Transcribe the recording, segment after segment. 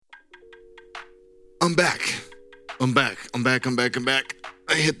I'm back. I'm back.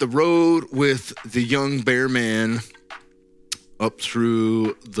 I hit the road with the young bear man up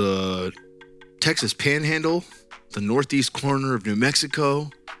through the Texas Panhandle, the northeast corner of New Mexico,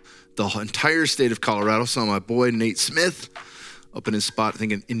 the entire state of Colorado. Saw my boy Nate Smith up in his spot, I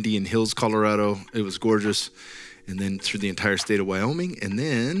think in Indian Hills, Colorado. It was gorgeous. And then through the entire state of Wyoming, and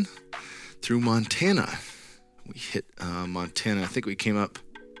then through Montana. We hit Montana. I think we came up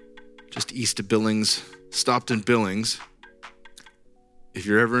just east of Billings, stopped in Billings. If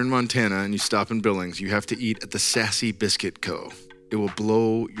you're ever in Montana and you stop in Billings, you have to eat at the Sassy Biscuit Co. It will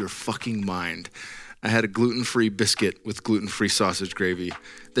blow your fucking mind. I had a gluten-free biscuit with gluten-free sausage gravy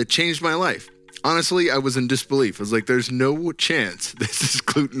that changed my life. Honestly, I was in disbelief. I was like, there's no chance this is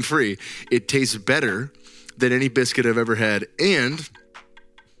gluten-free. It tastes better than any biscuit I've ever had, and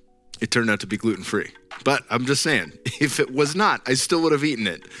it turned out to be gluten-free. But I'm just saying, if it was not, I still would have eaten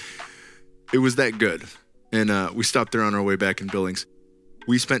it. It was that good. And we stopped there on our way back in Billings.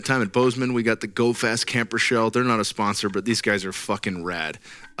 We spent time at Bozeman. We got the Go Fast Camper Shell. They're not a sponsor, but these guys are fucking rad.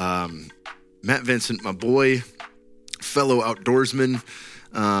 Matt Vincent, my boy, fellow outdoorsman.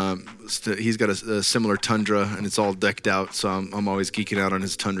 He's got a similar Tundra, and it's all decked out, so I'm always geeking out on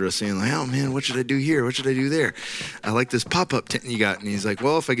his Tundra, saying like, oh man, what should I do here? What should I do there? I like this pop-up tent you got. And he's like,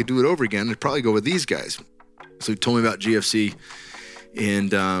 well, if I could do it over again, I'd probably go with these guys. So he told me about GFC,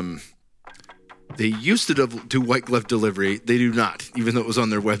 and they used to do white glove delivery. They do not, even though it was on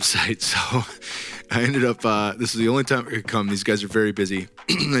their website. So I ended up, this is the only time I could come. These guys are very busy.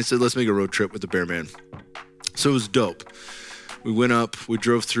 I said, let's make a road trip with the Bear Man. So it was dope. We went up, we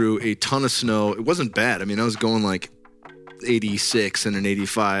drove through a ton of snow. It wasn't bad. I mean, I was going like 86 and an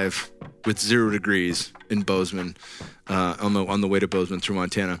 85 with 0 degrees in Bozeman, on the way to Bozeman through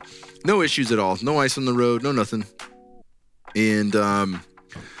Montana. No issues at all. No ice on the road, no nothing. And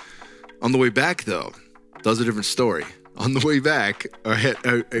on the way back, though, that was a different story. On the way back,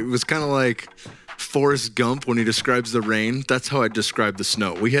 it was kind of like Forrest Gump when he describes the rain. That's how I describe the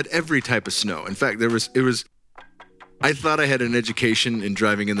snow. We had every type of snow. In fact, I thought I had an education in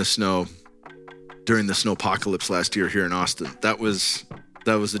driving in the snow during the snowpocalypse last year here in Austin. That was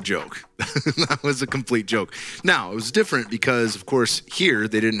a joke. That was a complete joke. Now, it was different because, of course, here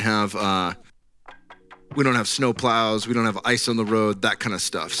they didn't have, we don't have snow plows, we don't have ice on the road, that kind of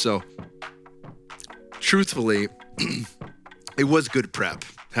stuff. So, truthfully, it was good prep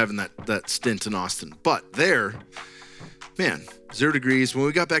having that stint in Austin. But there, man, 0 degrees. When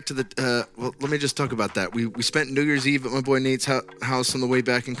we got back to well, let me just talk about that. We spent New Year's Eve at my boy Nate's house on the way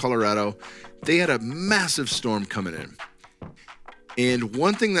back in Colorado. They had a massive storm coming in. And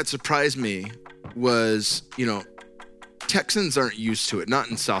one thing that surprised me was, Texans aren't used to it, not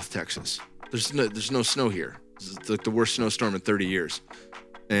in South Texas. There's no snow here. It's like the worst snowstorm in 30 years.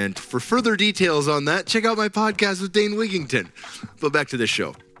 And for further details on that, check out my podcast with Dane Wigington. But back to this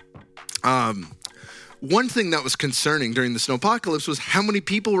show. One thing that was concerning during the snowpocalypse was how many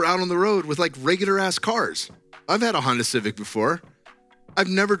people were out on the road with like regular ass cars. I've had a Honda Civic before. I've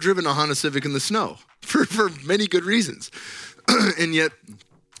never driven a Honda Civic in the snow for many good reasons. And yet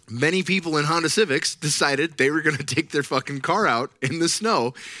many people in Honda Civics decided they were going to take their fucking car out in the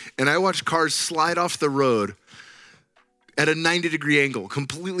snow. And I watched cars slide off the road at a 90-degree angle,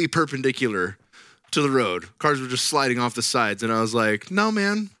 completely perpendicular to the road. Cars were just sliding off the sides. And I was like, no,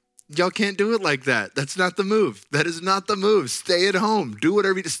 man. Y'all can't do it like that. That's not the move. That is not the move. Stay at home. Do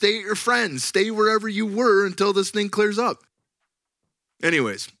whatever you do. Stay at your friends. Stay wherever you were until this thing clears up.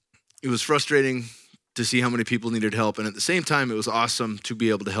 Anyways, it was frustrating to see how many people needed help. And at the same time, it was awesome to be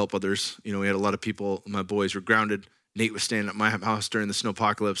able to help others. We had a lot of people. My boys were grounded. Nate was staying at my house during the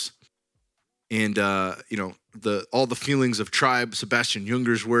snowpocalypse. And, all the feelings of tribe, Sebastian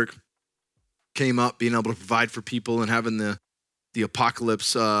Junger's work came up, being able to provide for people and having the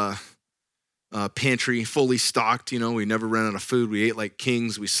apocalypse pantry fully stocked. We never ran out of food. We ate like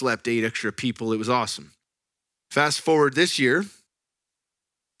kings. We slept 8 extra people. It was awesome. Fast forward this year,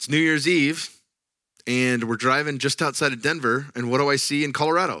 it's New Year's Eve, and we're driving just outside of Denver, and what do I see in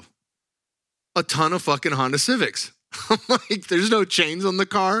Colorado? A ton of fucking Honda Civics. I'm like, there's no chains on the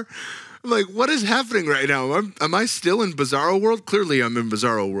car. I'm like, what is happening right now? Am I still in Bizarro World? Clearly I'm in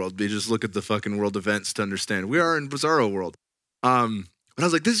Bizarro World. You just look at the fucking world events to understand. We are in Bizarro World. But I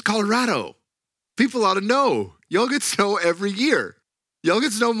was like, this is Colorado. People ought to know. Y'all get snow every year. Y'all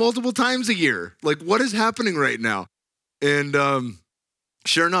get snow multiple times a year. Like, what is happening right now? And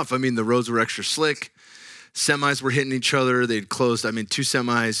sure enough, the roads were extra slick. Semis were hitting each other. They'd closed. 2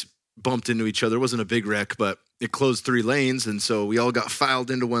 semis bumped into each other. It wasn't a big wreck, but it closed 3 lanes. And so we all got filed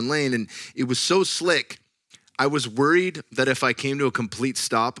into one lane. And it was so slick, I was worried that if I came to a complete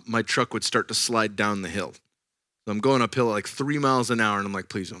stop, my truck would start to slide down the hill. So I'm going uphill at like 3 miles an hour, and I'm like,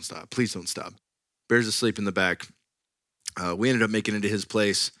 please don't stop. Please don't stop. Bear's asleep in the back. We ended up making it to his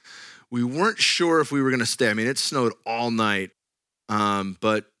place. We weren't sure if we were going to stay. I mean, it snowed all night,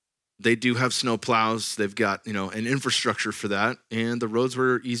 but they do have snow plows. They've got, an infrastructure for that. And the roads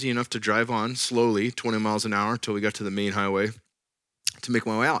were easy enough to drive on slowly, 20 miles an hour, until we got to the main highway to make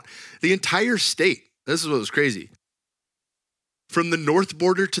my way out. The entire state, this is what was crazy. From the north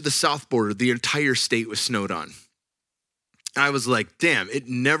border to the south border, the entire state was snowed on. I was like, damn, it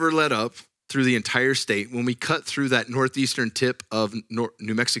never let up through the entire state. When we cut through that northeastern tip of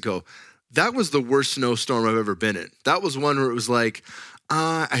New Mexico, that was the worst snowstorm I've ever been in. That was one where it was like,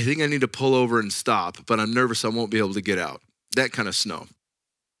 I think I need to pull over and stop, but I'm nervous I won't be able to get out. That kind of snow.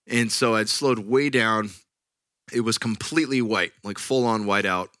 And so I'd slowed way down. It was completely white, like full on white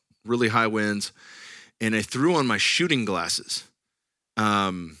out, really high winds. And I threw on my shooting glasses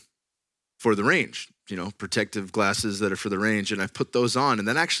for the range. Protective glasses that are for the range. And I put those on, and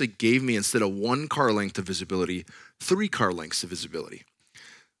that actually gave me, instead of 1 car length of visibility, 3 car lengths of visibility.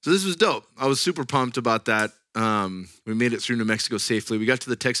 So this was dope. I was super pumped about that. We made it through New Mexico safely. We got to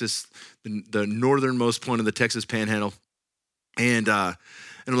the northernmost point of the Texas Panhandle. And I'm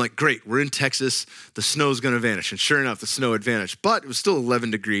like, great, we're in Texas. The snow's going to vanish. And sure enough, the snow had vanished. But it was still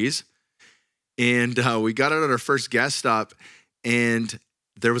 11 degrees. And we got out at our first gas stop, and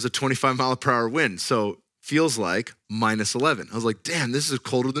there was a 25 mile per hour wind. So feels like minus 11. I was like, damn, this is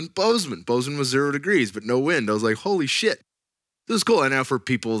colder than Bozeman. Bozeman was 0 degrees, but no wind. I was like, holy shit. This is cool. And now for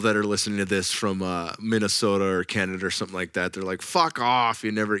people that are listening to this from Minnesota or Canada or something like that, they're like, fuck off.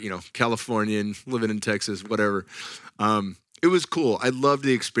 You never, Californian, living in Texas, whatever. It was cool. I loved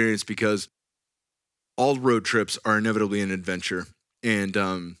the experience because all road trips are inevitably an adventure. And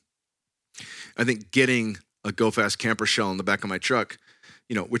I think getting a Go Fast camper shell in the back of my truck,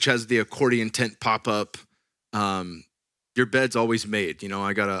 which has the accordion tent pop up. Your bed's always made.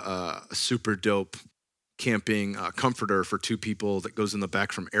 I got a super dope camping comforter for 2 people that goes in the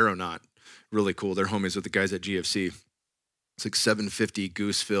back from Aeronaut. Really cool. They're homies with the guys at GFC. It's like 750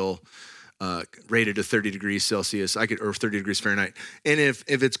 goose fill, rated to 30 degrees Celsius. or 30 degrees Fahrenheit. And if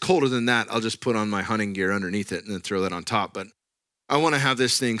it's colder than that, I'll just put on my hunting gear underneath it and then throw that on top. But I want to have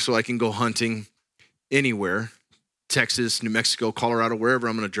this thing so I can go hunting anywhere. Texas, New Mexico, Colorado, wherever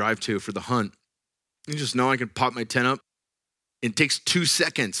I'm going to drive to for the hunt. You just know I can pop my tent up. It takes 2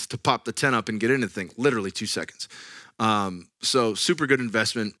 seconds to pop the tent up and get into the thing. Literally 2 seconds. So super good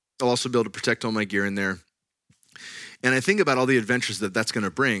investment. I'll also be able to protect all my gear in there. And I think about all the adventures that that's going to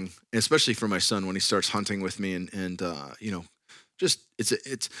bring, especially for my son when he starts hunting with me. And just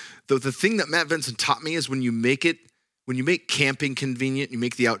it's the thing that Matt Vincent taught me is when you make camping convenient, you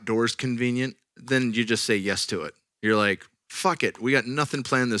make the outdoors convenient, then you just say yes to it. You're like, fuck it. We got nothing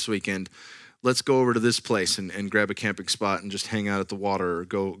planned this weekend. Let's go over to this place and grab a camping spot and just hang out at the water or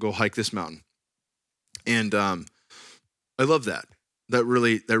go hike this mountain. And I love that. That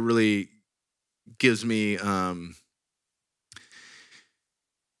really gives me,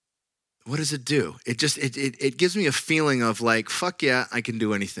 what does it do? It gives me a feeling of like, fuck yeah, I can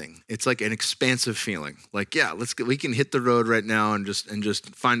do anything. It's like an expansive feeling. Like, yeah, we can hit the road right now and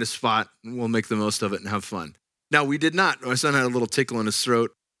just find a spot and we'll make the most of it and have fun. Now, we did not. My son had a little tickle in his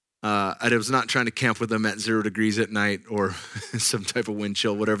throat. I was not trying to camp with him at 0 degrees at night or some type of wind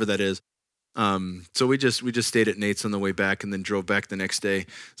chill, whatever that is. So we just stayed at Nate's on the way back and then drove back the next day.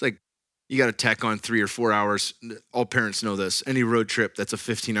 It's like, you got to tack on 3 or 4 hours. All parents know this. Any road trip that's a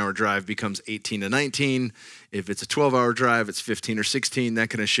 15-hour drive becomes 18 to 19. If it's a 12-hour drive, it's 15 or 16, that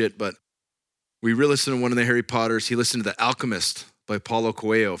kind of shit. But we re-listened to one of the Harry Potters. He listened to The Alchemist by Paulo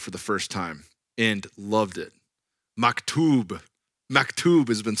Coelho for the first time and loved it. Maktub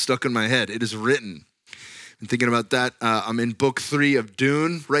has been stuck in my head. It is written. I'm thinking about that. I'm in book 3 of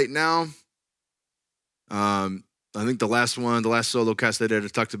Dune right now. I think the last solo cast I did, I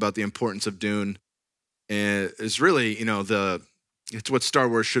talked about the importance of Dune. And it's really, it's what Star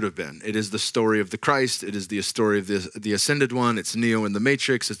Wars should have been. It is the story of the Christ. It is the story of the Ascended One. It's Neo in the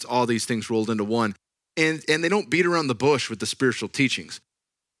Matrix. It's all these things rolled into one. And they don't beat around the bush with the spiritual teachings.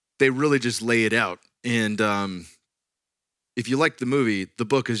 They really just lay it out. And if you like the movie, the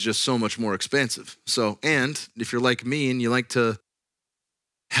book is just so much more expansive. So, and if you're like me and you like to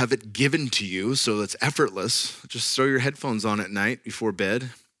have it given to you so that's effortless, just throw your headphones on at night before bed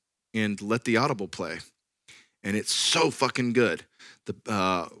and let the Audible play. And it's so fucking good.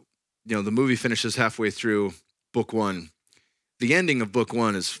 The movie finishes halfway through book 1. The ending of book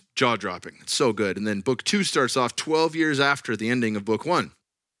 1 is jaw-dropping. It's so good. And then book 2 starts off 12 years after the ending of book 1.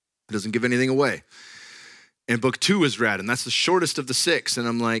 It doesn't give anything away. And book 2 is rad, and that's the shortest of the 6. And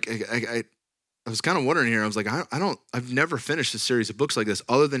I'm like, I was kind of wondering here. I was like, I've never finished a series of books like this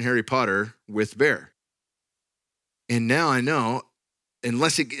other than Harry Potter with Bear. And now I know,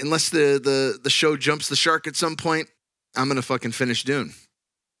 unless the show jumps the shark at some point, I'm gonna fucking finish Dune.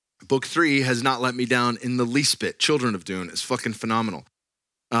 Book 3 has not let me down in the least bit. Children of Dune is fucking phenomenal.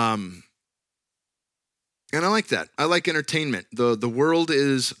 And I like that. I like entertainment. The world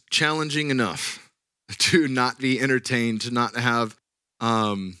is challenging enough to not be entertained, to not have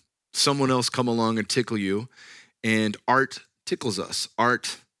someone else come along and tickle you. And art tickles us.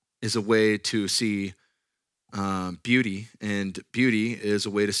 Art is a way to see beauty, and beauty is a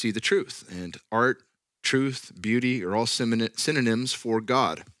way to see the truth. And art, truth, beauty are all synonyms for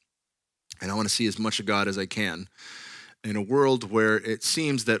God. And I want to see as much of God as I can in a world where it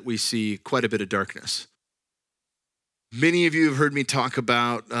seems that we see quite a bit of darkness. Many of you have heard me talk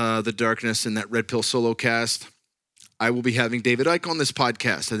about the darkness in that Red Pill solo cast. I will be having David Icke on this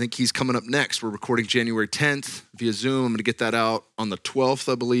podcast. I think he's coming up next. We're recording January 10th via Zoom. I'm going to get that out on the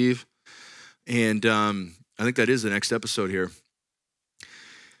 12th, I believe. And I think that is the next episode here.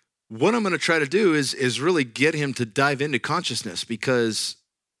 What I'm going to try to do is really get him to dive into consciousness, because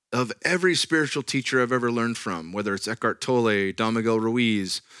of every spiritual teacher I've ever learned from, whether it's Eckhart Tolle, Don Miguel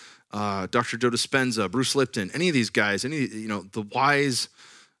Ruiz, Dr. Joe Dispenza, Bruce Lipton, any of these guys, the wise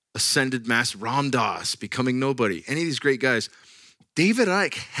ascended master, Ram Dass, Becoming Nobody, any of these great guys, David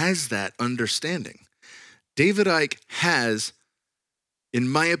Icke has that understanding. David Icke has, in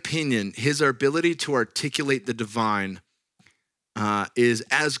my opinion, his ability to articulate the divine is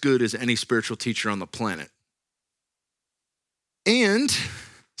as good as any spiritual teacher on the planet. And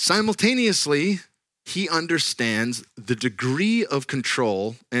simultaneously, he understands the degree of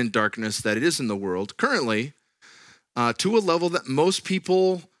control and darkness that it is in the world currently to a level that most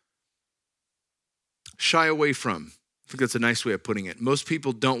people shy away from. I think that's a nice way of putting it. Most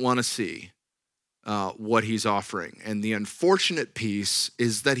people don't want to see what he's offering. And the unfortunate piece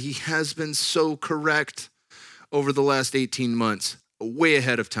is that he has been so correct over the last 18 months, way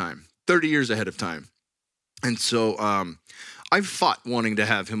ahead of time, 30 years ahead of time. And so I've fought wanting to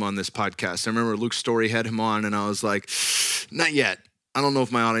have him on this podcast. I remember Luke Story had him on, and I was like, not yet. I don't know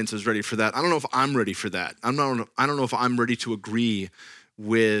if my audience is ready for that. I don't know if I'm ready for that. I don't know if I'm ready to agree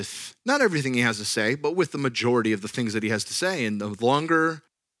with not everything he has to say, but with the majority of the things that he has to say. And the longer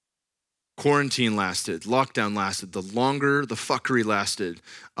quarantine lasted, lockdown lasted, the longer the fuckery lasted,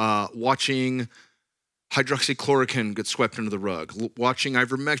 watching hydroxychloroquine get swept under the rug, watching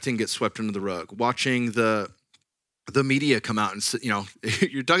ivermectin get swept under the rug, watching the media come out and,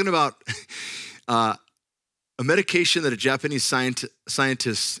 you're talking about a medication that a Japanese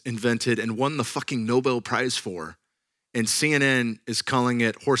scientist invented and won the fucking Nobel Prize for. And CNN is calling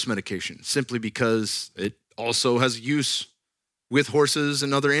it horse medication simply because it also has use with horses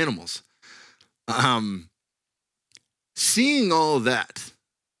and other animals. Seeing all of that,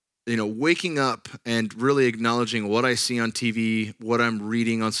 waking up and really acknowledging what I see on TV, what I'm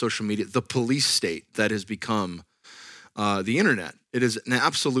reading on social media, the police state that has become the internet. It is an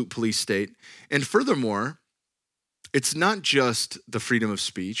absolute police state. And furthermore, it's not just the freedom of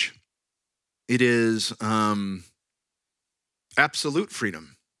speech. It is absolute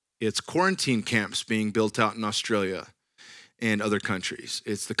freedom. It's quarantine camps being built out in Australia and other countries.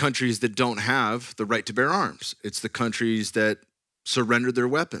 It's the countries that don't have the right to bear arms. It's the countries that surrendered their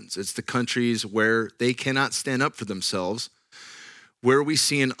weapons. It's the countries where they cannot stand up for themselves, where we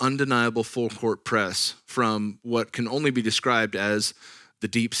see an undeniable full court press from what can only be described as the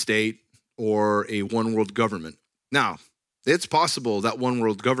deep state or a one world government. Now, it's possible that one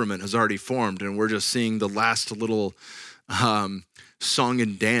world government has already formed and we're just seeing the last little song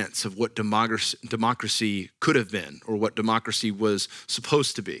and dance of what democracy could have been or what democracy was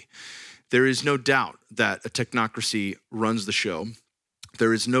supposed to be. There is no doubt that a technocracy runs the show.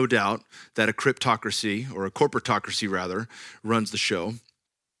 There is no doubt that a cryptocracy, or a corporatocracy rather, runs the show.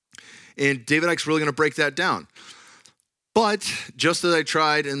 And David Icke's really going to break that down. But just as I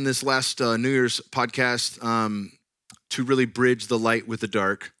tried in this last New Year's podcast to really bridge the light with the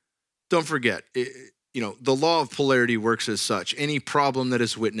dark, don't forget, the law of polarity works as such. Any problem that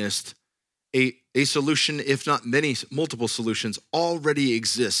is witnessed, a solution, if not multiple solutions, already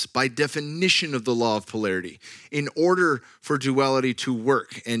exists by definition of the law of polarity. In order for duality to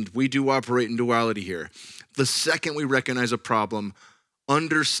work, and we do operate in duality here, the second we recognize a problem,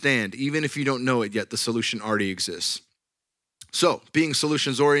 understand, even if you don't know it yet, the solution already exists. So, being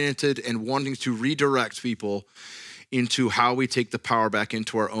solutions-oriented and wanting to redirect people into how we take the power back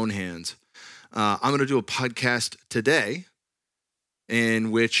into our own hands, I'm going to do a podcast today.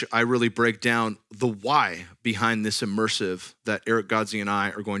 in which I really break down the why behind this immersive that Eric Godsey and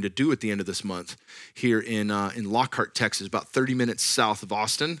I are going to do at the end of this month here in Lockhart, Texas, about 30 minutes south of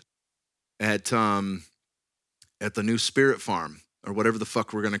Austin at the new Spirit Farm, or whatever the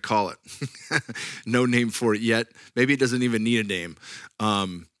fuck we're going to call it. No name for it yet. Maybe it doesn't even need a name.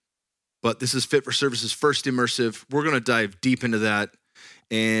 But this is Fit for Service's first immersive. We're going to dive deep into that.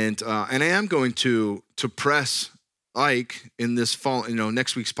 And I am going to press Ike in this fall,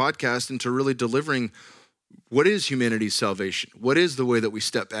 next week's podcast into really delivering what is humanity's salvation? What is the way that we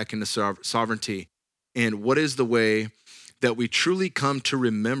step back into sovereignty? And what is the way that we truly come to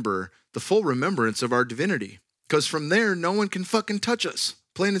remember the full remembrance of our divinity? Because from there, no one can fucking touch us.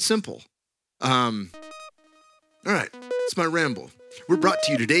 Plain and simple. All right, it's my ramble. We're brought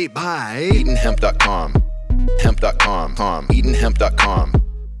to you today by EatonHemp.com, hemp.com, EatonHemp.com,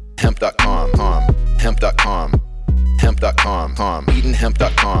 hemp.com, hemp.com, hemp.com,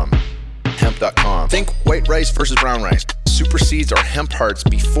 EatonHemp.com, hemp.com. Think white rice versus brown rice. Super seeds are hemp hearts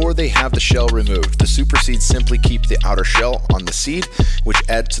before they have the shell removed. The super seeds simply keep the outer shell on the seed, which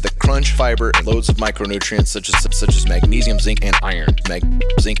adds to the crunch, fiber, and loads of micronutrients such as magnesium, zinc, and iron.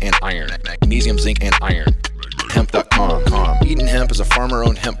 Magnesium, zinc, and iron. Hemp.com. Eaton Hemp is a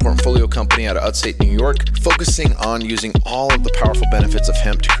farmer-owned hemp portfolio company out of upstate New York, focusing on using all of the powerful benefits of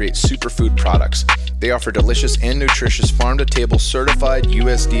hemp to create superfood products. They offer delicious and nutritious farm-to-table certified,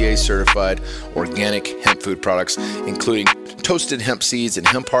 USDA certified, organic hemp food products, including toasted hemp seeds and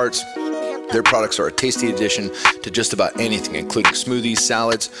hemp hearts. Their products are a tasty addition to just about anything, including smoothies,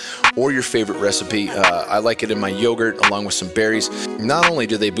 salads, or your favorite recipe. I like it in my yogurt along with some berries. Not only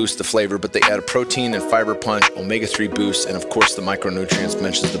do they boost the flavor, but they add a protein and fiber punch, omega-3 boost, and of course the micronutrients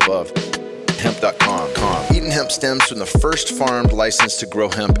mentioned above. Hemp.com. Eaton Hemp stems from the first farmed license to grow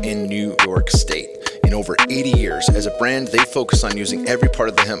hemp in New York State. In over 80 years, as a brand, they focus on using every part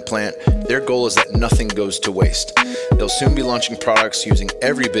of the hemp plant. Their goal is that nothing goes to waste. They'll soon be launching products using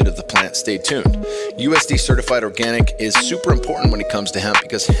every bit of the plant. Stay tuned. USD certified organic is super important when it comes to hemp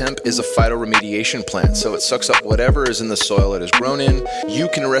because hemp is a phytoremediation plant, so it sucks up whatever is in the soil it is grown in. You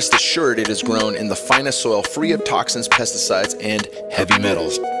can rest assured it is grown in the finest soil, free of toxins, pesticides, and heavy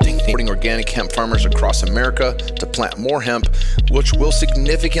metals. Supporting organic hemp farmers across America to plant more hemp, which will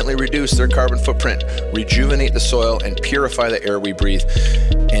significantly reduce their carbon footprint, rejuvenate the soil, and purify the air we breathe,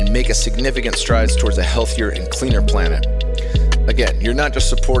 and make a significant strides towards a healthier and cleaner planet. Again, you're not just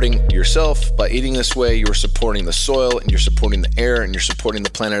supporting yourself by eating this way, you're supporting the soil, and you're supporting the air, and you're supporting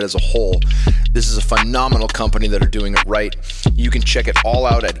the planet as a whole. This is a phenomenal company that are doing it right. You can check it all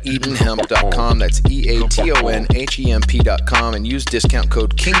out at EatonHemp.com. That's EatonHemp.com, and use discount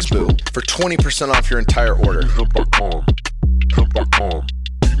code KINGSBOO for 20% off your entire order. EatonHemp.com. Hemp.com.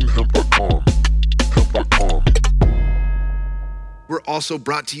 EatonHemp.com. Hemp.com. We're also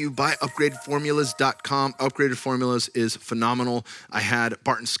brought to you by UpgradedFormulas.com. Upgraded Formulas is phenomenal. I had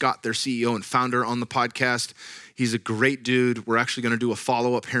Barton Scott, their CEO and founder, on the podcast. He's a great dude. We're actually going to do a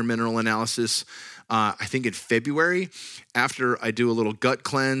follow-up hair mineral analysis, I think in February, after I do a little gut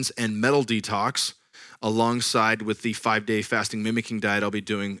cleanse and metal detox, alongside with the 5-day fasting mimicking diet I'll be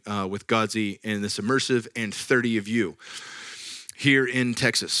doing with Godsey in this immersive and 30 of you here in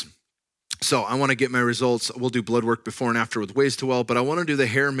Texas. So I want to get my results. We'll do blood work before and after with Ways to Well, but I want to do the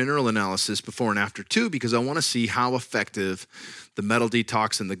hair mineral analysis before and after too, because I want to see how effective the metal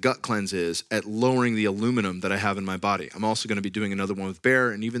detox and the gut cleanse is at lowering the aluminum that I have in my body. I'm also going to be doing another one with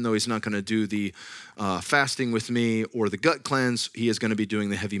Bear, and even though he's not going to do the fasting with me or the gut cleanse, he is going to be doing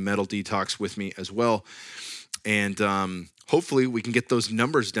the heavy metal detox with me as well. And hopefully we can get those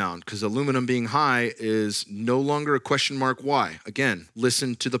numbers down, because aluminum being high is no longer a question mark why. Again,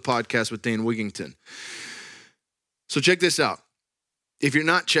 listen to the podcast with Dane Wigington. So check this out. If you're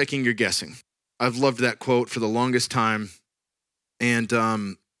not checking, you're guessing. I've loved that quote for the longest time. And,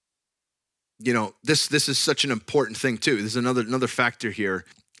 this is such an important thing too. There's another factor here.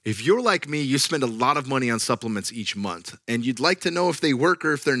 If you're like me, you spend a lot of money on supplements each month, and you'd like to know if they work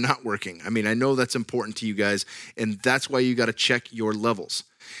or if they're not working. I mean, I know that's important to you guys, and that's why you got to check your levels.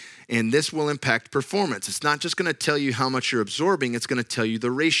 And this will impact performance. It's not just going to tell you how much you're absorbing, it's going to tell you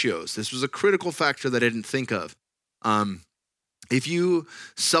the ratios. This was a critical factor that I didn't think of. If you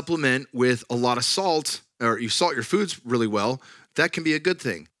supplement with a lot of salt, or you salt your foods really well, that can be a good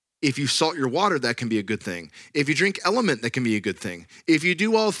thing. If you salt your water, that can be a good thing. If you drink Element, that can be a good thing. If you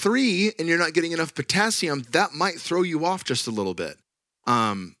do all three and you're not getting enough potassium, that might throw you off just a little bit.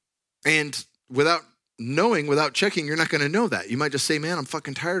 And without checking, you're not going to know that. You might just say, man, I'm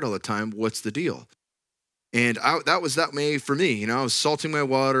fucking tired all the time. What's the deal? And that was that way for me. I was salting my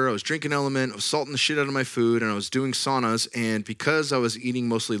water, I was drinking Element, I was salting the shit out of my food, and I was doing saunas. And because I was eating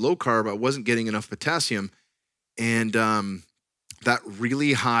mostly low carb, I wasn't getting enough potassium. And that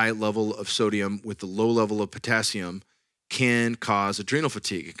really high level of sodium with the low level of potassium can cause adrenal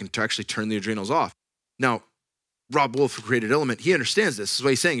fatigue. It can actually turn the adrenals off. Now, Rob Wolf, who created Element, he understands this. This is what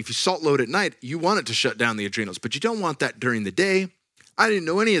he's saying. If you salt load at night, you want it to shut down the adrenals, but you don't want that during the day. I didn't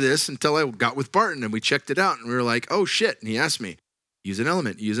know any of this until I got with Barton and we checked it out and we were like, oh shit. And he asked me, use an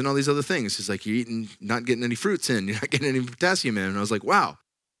Element, using all these other things. He's like, you're not getting any fruits in, you're not getting any potassium in. And I was like, wow.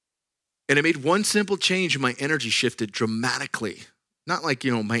 And I made one simple change and my energy shifted dramatically. Not like,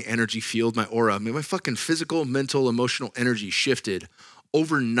 my energy field, my aura. I mean, my fucking physical, mental, emotional energy shifted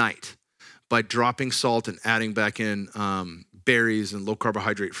overnight by dropping salt and adding back in berries and low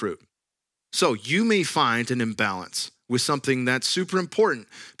carbohydrate fruit. So you may find an imbalance with something that's super important.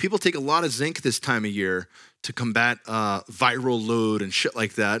 People take a lot of zinc this time of year to combat viral load and shit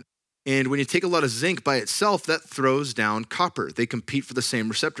like that. And when you take a lot of zinc by itself, that throws down copper. They compete for the same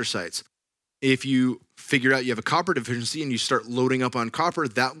receptor sites. If you figure out you have a copper deficiency and you start loading up on copper,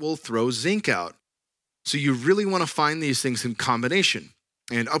 that will throw zinc out. So you really want to find these things in combination.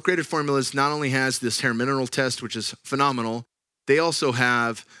 And Upgraded Formulas not only has this hair mineral test, which is phenomenal, they also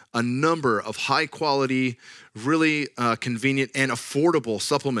have a number of high quality, really convenient and affordable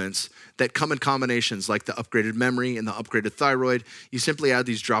supplements that come in combinations like the Upgraded Memory and the Upgraded Thyroid. You simply add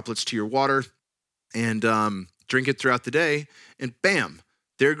these droplets to your water and drink it throughout the day, and bam,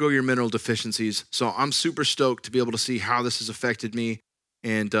 there go your mineral deficiencies. So I'm super stoked to be able to see how this has affected me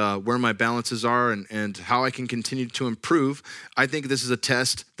and where my balances are and how I can continue to improve. I think this is a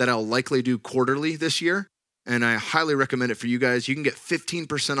test that I'll likely do quarterly this year, and I highly recommend it for you guys. You can get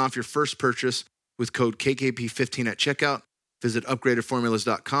 15% off your first purchase with code KKP15 at checkout. Visit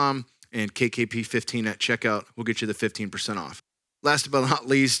upgradedformulas.com and KKP15 at checkout will get you the 15% off. Last but not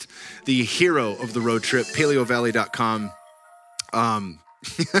least, the hero of the road trip, PaleoValley.com.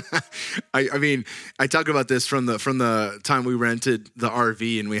 I mean, I talk about this from the time we rented the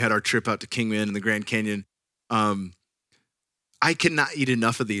RV and we had our trip out to Kingman and the Grand Canyon. I cannot eat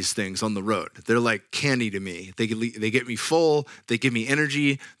enough of these things on the road. They're like candy to me. They get me full. They give me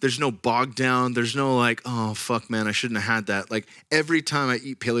energy. There's no bog down. There's no like, oh, fuck, man, I shouldn't have had that. Like every time I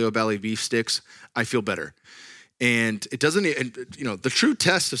eat Paleo Valley beef sticks, I feel better. And it doesn't, the true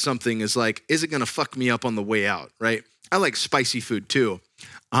test of something is like, is it going to fuck me up on the way out, right? I like spicy food too,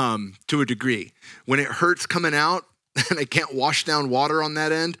 to a degree. When it hurts coming out and I can't wash down water on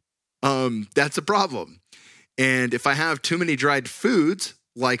that end, that's a problem. And if I have too many dried foods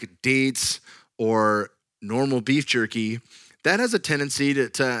like dates or normal beef jerky, that has a tendency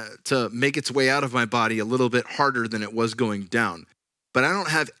to make its way out of my body a little bit harder than it was going down. But I don't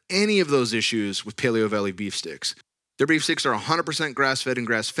have any of those issues with Paleo Valley beef sticks. Their beef sticks are 100% grass-fed and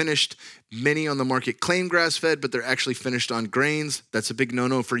grass-finished. Many on the market claim grass-fed, but they're actually finished on grains. That's a big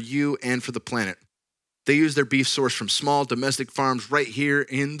no-no for you and for the planet. They use their beef sourced from small domestic farms right here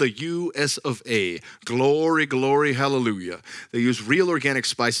in the US of A. Glory, glory, hallelujah. They use real organic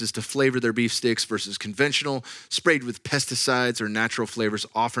spices to flavor their beef sticks versus conventional, sprayed with pesticides or natural flavors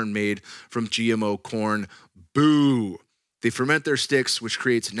often made from GMO corn. Boo! They ferment their sticks, which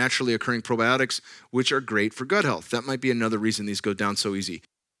creates naturally occurring probiotics, which are great for gut health. That might be another reason these go down so easy.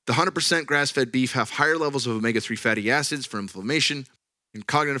 The 100% grass-fed beef have higher levels of omega-3 fatty acids for inflammation and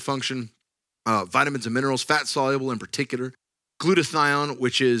cognitive function, vitamins and minerals, fat-soluble in particular, glutathione,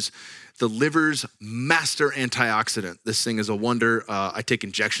 which is the liver's master antioxidant. This thing is a wonder. I take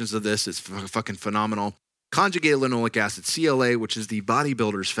injections of this. It's fucking phenomenal. Conjugated linoleic acid, CLA, which is the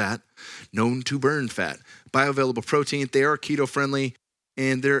bodybuilder's fat, known to burn fat. Bioavailable protein. They are keto-friendly,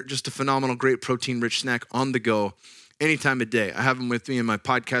 and they're just a phenomenal, great protein-rich snack on the go any time of day. I have them with me in my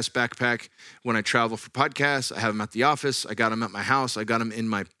podcast backpack when I travel for podcasts. I have them at the office. I got them at my house. I got them in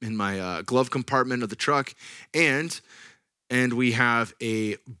my glove compartment of the truck, and we have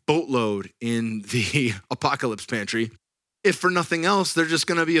a boatload in the Apocalypse Pantry. If for nothing else, they're just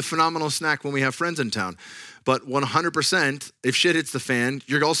going to be a phenomenal snack when we have friends in town. But 100%, if shit hits the fan,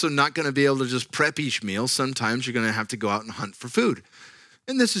 you're also not going to be able to just prep each meal. Sometimes you're going to have to go out and hunt for food.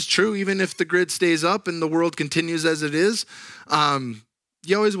 And this is true even if the grid stays up and the world continues as it is.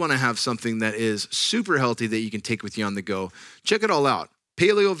 You always want to have something that is super healthy that you can take with you on the go. Check it all out.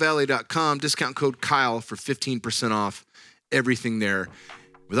 PaleoValley.com, discount code Kyle for 15% off everything there.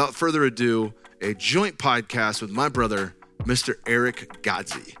 Without further ado, a joint podcast with my brother, Mr. Eric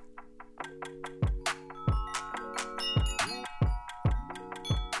Godsey.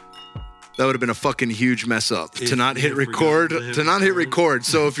 That would have been a fucking huge mess up to not hit record.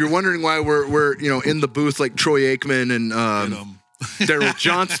 So if you're wondering why we're in the booth like Troy Aikman and Daryl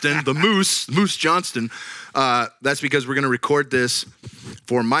Johnston, the Moose Johnston, that's because we're going to record this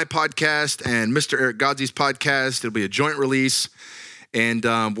for my podcast and Mr. Eric Godsey's podcast. It'll be a joint release, and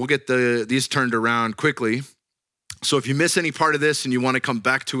we'll get these turned around quickly. So if you miss any part of this and you want to come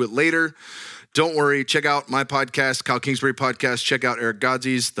back to it later, don't worry. Check out my podcast, Kyle Kingsbury podcast. Check out Eric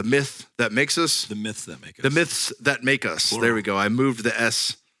Godsey's The Myth That Makes Us. The Myths That Make Us. The Myths That Make Us. Plural. There we go. I moved the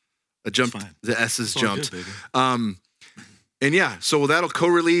S. The S's jumped. Good, And yeah, so that'll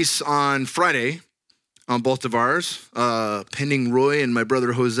co-release on Friday on both of ours. Pending Roy and my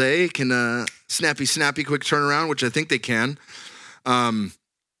brother Jose can snappy quick turnaround, which I think they can.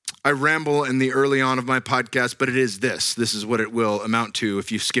 I ramble in the early on of my podcast, but it is this. This is what it will amount to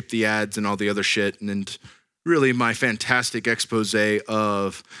if you skip the ads and all the other shit. And really my fantastic expose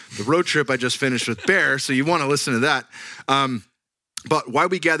of the road trip I just finished with Bear. So you want to listen to that. But why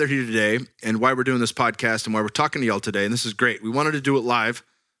we gathered here today and why we're doing this podcast and why we're talking to y'all today, and this is great. We wanted to do it live.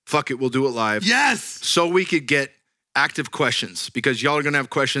 Fuck it, we'll do it live. Yes! So we could get active questions because y'all are going to have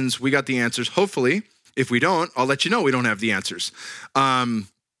questions. We got the answers. Hopefully, if we don't, I'll let you know we don't have the answers.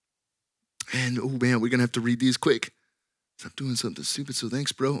 And, oh, man, we're going to have to read these quick. Stop doing something stupid, so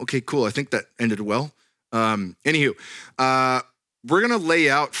thanks, bro. Okay, cool. I think that ended well. Anywho, we're going to lay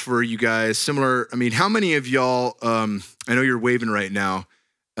out for you guys similar. I mean, how many of y'all, I know you're waving right now.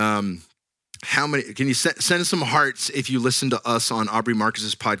 How many, can you send us some hearts if you listen to us on Aubrey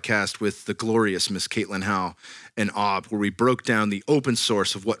Marcus's podcast with the glorious Miss Caitlin Howe and Aub, where we broke down the open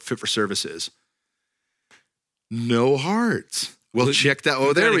source of what Fit for Service is? No hearts. We'll check that.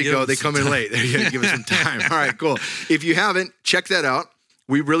 Oh, there we go. They come in late. There you go. Give us some time. All right, cool. If you haven't, check that out.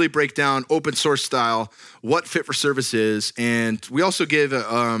 We really break down open source style, what Fit for Service is. And we also give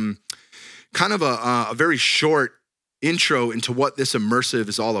kind of a very short intro into what this immersive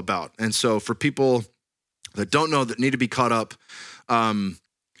is all about. And so for people that don't know, that need to be caught up,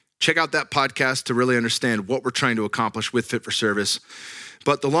 check out that podcast to really understand what we're trying to accomplish with Fit for Service.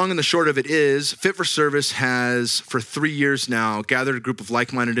 But the long and the short of it is Fit for Service has, for 3 years now, gathered a group of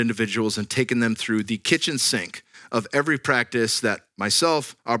like-minded individuals and taken them through the kitchen sink of every practice that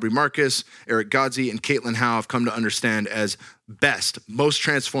myself, Aubrey Marcus, Eric Godsey, and Caitlin Howe have come to understand as best, most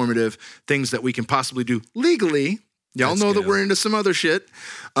transformative things that we can possibly do legally. Y'all know that we're into some other shit.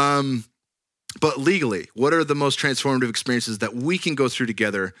 But legally, what are the most transformative experiences that we can go through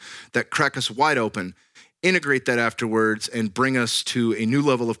together that crack us wide open, integrate that afterwards, and bring us to a new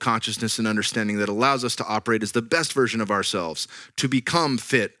level of consciousness and understanding that allows us to operate as the best version of ourselves, to become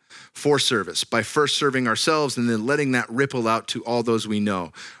fit for service by first serving ourselves and then letting that ripple out to all those we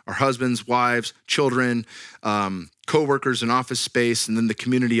know, our husbands, wives, children, coworkers in office space, and then the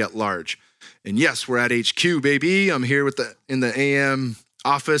community at large. And yes, we're at HQ, baby. I'm here in the AM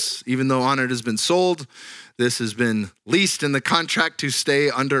office, even though On It has been sold. This has been leased in the contract to stay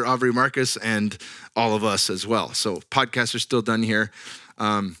under Aubrey Marcus and all of us as well. So podcasts are still done here.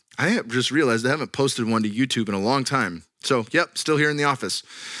 I have just realized I haven't posted one to YouTube in a long time. So, yep, still here in the office.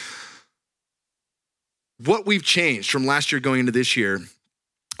 What we've changed from last year going into this year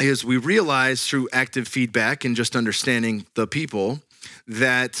is we realized through active feedback and just understanding the people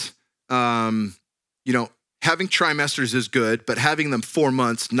that, having trimesters is good, but having them 4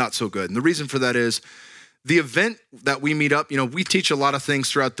 months, not so good. And the reason for that is the event that we meet up, we teach a lot of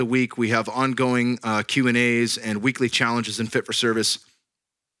things throughout the week. We have ongoing Q&As and weekly challenges in Fit for Service.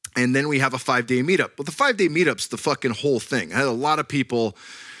 And then we have a 5-day meetup. Well, the 5-day meetup's the fucking whole thing. I had a lot of people,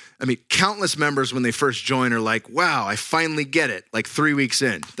 countless members when they first join are like, wow, I finally get it. Like 3 weeks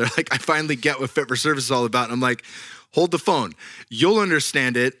in, they're like, I finally get what Fit for Service is all about. And I'm like, hold the phone. You'll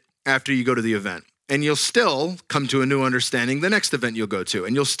understand it after you go to the event. And you'll still come to a new understanding the next event you'll go to.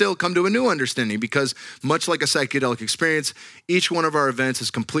 And you'll still come to a new understanding because much like a psychedelic experience, each one of our events is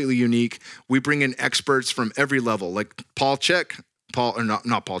completely unique. We bring in experts from every level, like Paul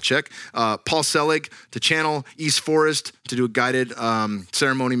Selig to channel East Forest to do a guided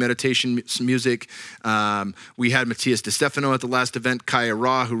ceremony meditation music. We had Matthias DeStefano at the last event, Kaya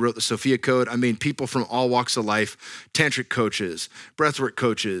Ra, who wrote the Sophia Code. People from all walks of life, tantric coaches,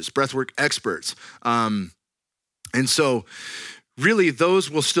 breathwork experts. And so really those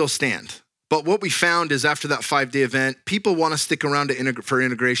will still stand. But what we found is after that 5-day event, people want to stick around for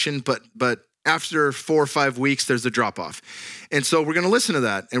integration, but after 4 or 5 weeks, there's a drop-off. And so we're going to listen to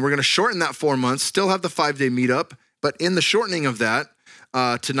that, and we're going to shorten that 4 months, still have the 5-day meetup, but in the shortening of that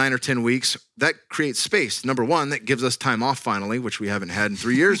to 9 or 10 weeks, that creates space. Number one, that gives us time off finally, which we haven't had in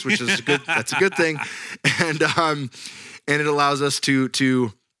 3 years, which is good. That's a good thing. And it allows us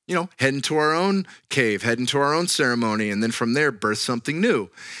to head into our own cave, head into our own ceremony, and then from there, birth something new.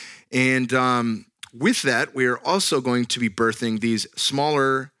 And with that, we are also going to be birthing these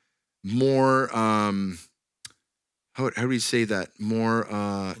smaller, more, how do we say that? More,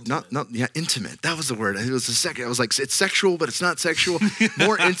 intimate. That was the word. It was the second. I was like, it's sexual, but it's not sexual.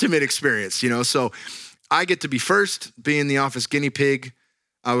 More intimate experience, So I get to be first, being the office guinea pig.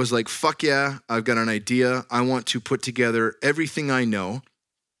 I was like, fuck yeah, I've got an idea. I want to put together everything I know,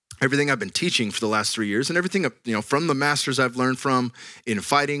 everything I've been teaching for the last 3 years, and everything, from the masters I've learned from in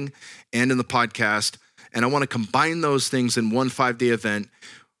fighting and in the podcast. And I want to combine those things in one 5-day event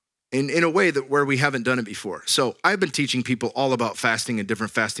in a way where we haven't done it before. So I've been teaching people all about fasting and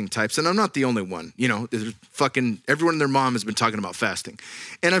different fasting types, and I'm not the only one. There's everyone and their mom has been talking about fasting.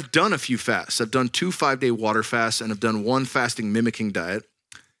 And I've done a few fasts. I've done 2 5-day water fasts, and I've done 1 fasting mimicking diet,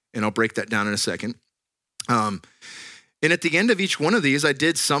 and I'll break that down in a second. And at the end of each one of these, I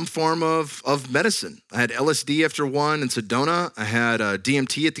did some form of medicine. I had LSD after 1 and Sedona. I had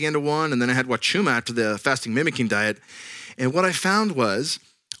DMT at the end of 1, and then I had Wachuma after the fasting mimicking diet. And what I found was,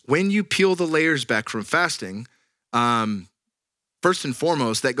 when you peel the layers back from fasting, first and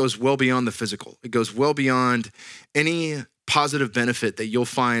foremost, that goes well beyond the physical. It goes well beyond any positive benefit that you'll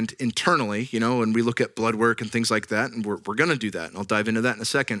find internally, when we look at blood work and things like that, and we're going to do that, and I'll dive into that in a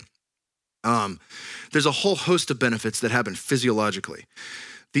second. There's a whole host of benefits that happen physiologically.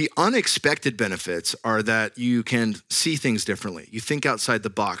 The unexpected benefits are that you can see things differently. You think outside the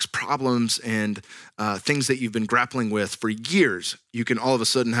box. Problems and things that you've been grappling with for years, you can all of a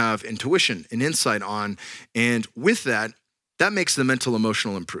sudden have intuition and insight on. And with that makes the mental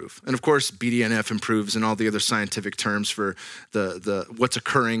emotional improve. And of course, BDNF improves and all the other scientific terms for the what's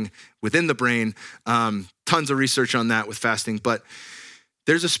occurring within the brain. Tons of research on that with fasting. But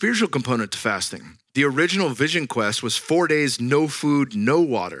there's a spiritual component to fasting. The original Vision Quest was 4 days, no food, no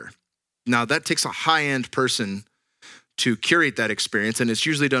water. Now that takes a high-end person to curate that experience, and it's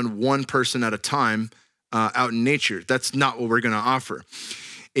usually done one person at a time out in nature. That's not what we're going to offer.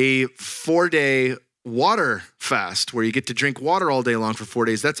 A 4-day water fast where you get to drink water all day long for 4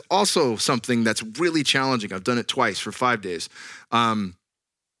 days, that's also something that's really challenging. I've done it twice for 5 days.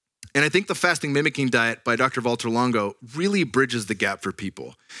 And I think the fasting mimicking diet by Dr. Walter Longo really bridges the gap for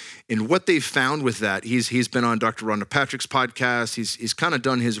people. And what they've found with that, he's been on Dr. Rhonda Patrick's podcast. He's kind of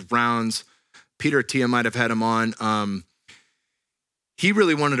done his rounds. Peter Attia might have had him on. He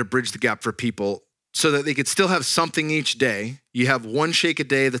really wanted to bridge the gap for people so that they could still have something each day. You have 1 shake a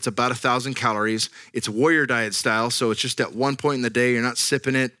day that's about 1,000 calories. It's warrior diet style, so it's just at one point in the day, you're not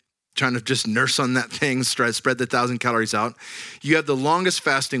sipping it, trying to just nurse on that thing, spread the 1,000 calories out. You have the longest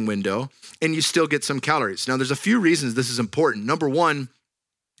fasting window, and you still get some calories. Now, there's a few reasons this is important. Number one,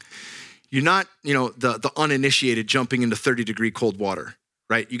 you're not, the uninitiated jumping into 30-degree cold water,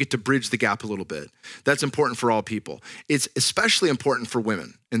 right? You get to bridge the gap a little bit. That's important for all people. It's especially important for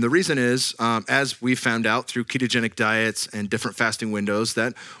women. And the reason is, as we found out through ketogenic diets and different fasting windows,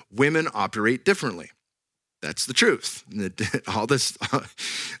 that women operate differently. That's the truth.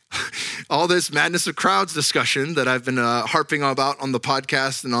 All this madness of crowds discussion that I've been harping about on the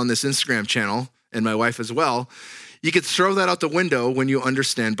podcast and on this Instagram channel, and my wife as well, you could throw that out the window when you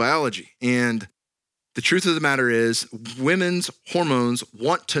understand biology. And the truth of the matter is, women's hormones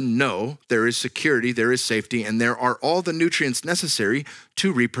want to know there is security, there is safety, and there are all the nutrients necessary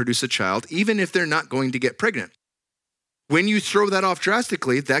to reproduce a child, even if they're not going to get pregnant. When you throw that off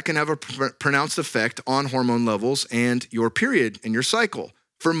drastically, that can have a pronounced effect on hormone levels and your period and your cycle.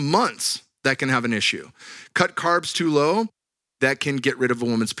 For months, that can have an issue. Cut carbs too low, that can get rid of a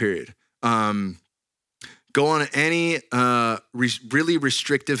woman's period. Go on any really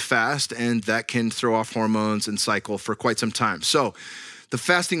restrictive fast, and that can throw off hormones and cycle for quite some time. So the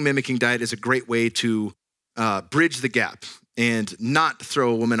fasting mimicking diet is a great way to bridge the gap and not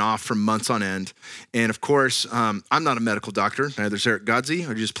throw a woman off for months on end. And of course, I'm not a medical doctor, neither is Eric Godzi,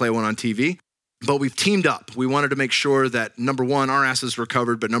 or just play one on TV, but we've teamed up. We wanted to make sure that, number one, our asses were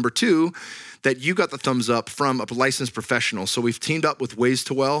covered, but number two, that you got the thumbs up from a licensed professional. So we've teamed up with Ways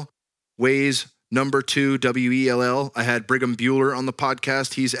to Well, Ways number 2, WELL. I had Brigham Bueller on the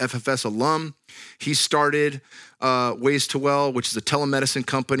podcast. He's FFS alum. He started Ways to Well, which is a telemedicine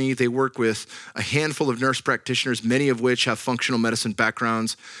company. They work with a handful of nurse practitioners, many of which have functional medicine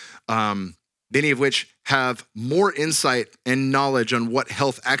backgrounds, many of which have more insight and knowledge on what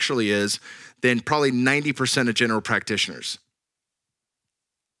health actually is than probably 90% of general practitioners.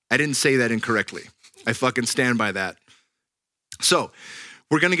 I didn't say that incorrectly. I fucking stand by that. So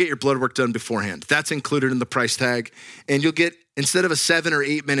we're going to get your blood work done beforehand. That's included in the price tag. And you'll get, instead of a 7 or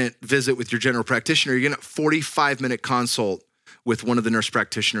 8 minute visit with your general practitioner, you're going to get a 45-minute consult with one of the nurse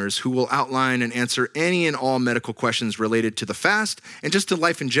practitioners who will outline and answer any and all medical questions related to the fast and just to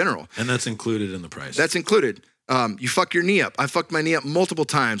life in general. And that's included in the price. That's included. You fuck your knee up. I fucked my knee up multiple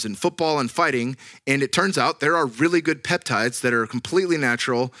times in football and fighting, and it turns out there are really good peptides that are completely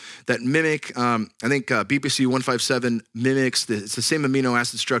natural that mimic, I think BPC 157 mimics, it's the same amino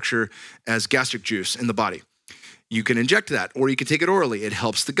acid structure as gastric juice in the body. You can inject that, or you can take it orally. It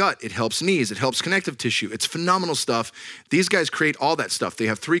helps the gut. It helps knees. It helps connective tissue. It's phenomenal stuff. These guys create all that stuff. They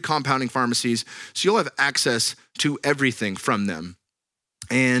have 3 compounding pharmacies, so you'll have access to everything from them.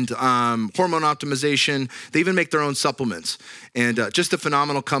 And hormone optimization. They even make their own supplements. And just a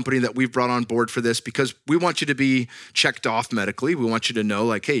phenomenal company that we've brought on board for this because we want you to be checked off medically. We want you to know,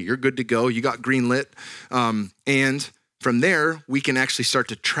 like, hey, you're good to go. You got green lit. And from there, we can actually start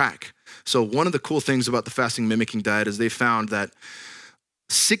to track. So one of the cool things about the fasting mimicking diet is they found that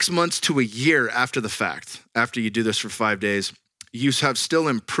 6 months to a year after the fact, after you do this for 5 days, you have still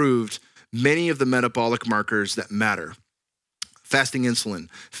improved many of the metabolic markers that matter. Fasting insulin,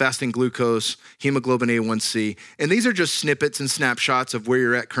 fasting glucose, hemoglobin A1C. And these are just snippets and snapshots of where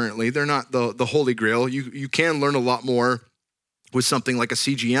you're at currently. They're not the holy grail. You can learn a lot more with something like a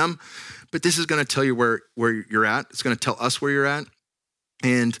CGM, but this is going to tell you where you're at. It's going to tell us where you're at.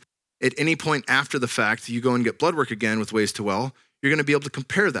 And at any point after the fact, you go and get blood work again with Ways to Well, you're going to be able to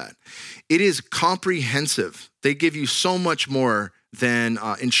compare that. It is comprehensive. They give you so much more than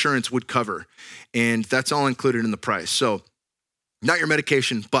insurance would cover. And that's all included in the price. So not your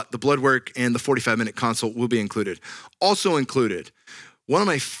medication, but the blood work and the 45-minute consult will be included. Also included, one of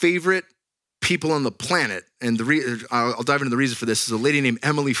my favorite people on the planet, and I'll dive into the reason for this, is a lady named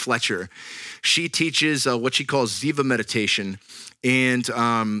Emily Fletcher. She teaches what she calls Ziva meditation. And,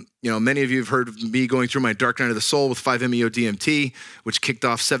 many of you have heard of me going through my Dark Night of the Soul with 5-MeO-DMT, which kicked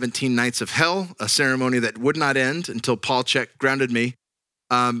off 17 Nights of Hell, a ceremony that would not end until Paul Chek grounded me.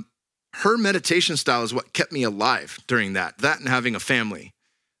 Her meditation style is what kept me alive during that and having a family.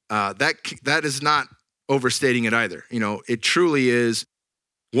 That is not overstating it either. It truly is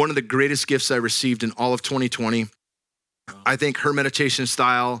one of the greatest gifts I received in all of 2020. I think her meditation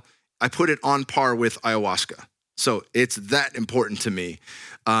style, I put it on par with ayahuasca. So it's that important to me,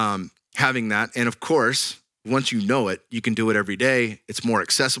 having that. And of course, once you know it, you can do it every day. It's more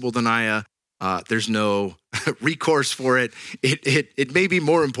accessible than Aya. There's no recourse for it. It may be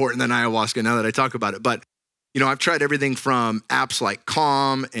more important than ayahuasca now that I talk about it. But, I've tried everything from apps like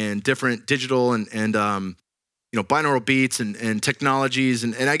Calm and different digital and binaural beats and technologies.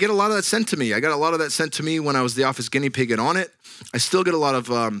 And I get a lot of that sent to me. I got a lot of that sent to me when I was the office guinea pig and on it. I still get a lot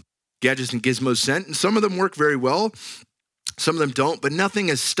of gadgets and gizmos sent. And some of them work very well. Some of them don't. But nothing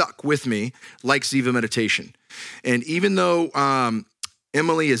has stuck with me like Ziva meditation. And even though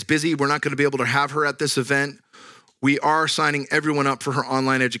Emily is busy, we're not going to be able to have her at this event. We are signing everyone up for her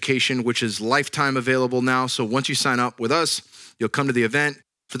online education, which is lifetime available now. So once you sign up with us, you'll come to the event.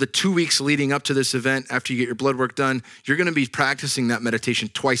 For the 2 weeks leading up to this event, after you get your blood work done, you're going to be practicing that meditation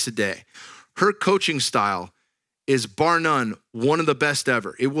twice a day. Her coaching style is bar none one of the best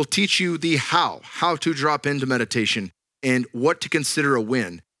ever. It will teach you the how to drop into meditation and what to consider a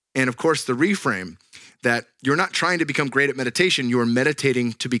win. And of course, the reframe that you're not trying to become great at meditation, you are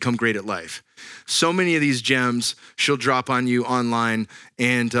meditating to become great at life. So many of these gems she'll drop on you online.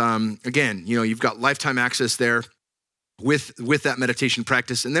 And again, you've got lifetime access there with that meditation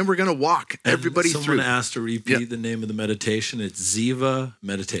practice. And then we're going to walk everybody through. Someone asked to repeat the name of the meditation. It's Ziva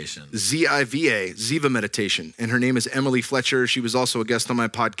Meditation. Ziva, Ziva Meditation. And her name is Emily Fletcher. She was also a guest on my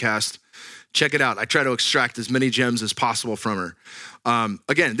podcast. Check it out. I try to extract as many gems as possible from her.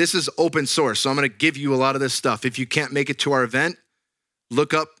 Again, this is open source, so I'm going to give you a lot of this stuff. If you can't make it to our event,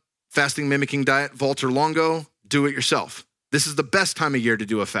 look up Fasting Mimicking Diet, Walter Longo, do it yourself. This is the best time of year to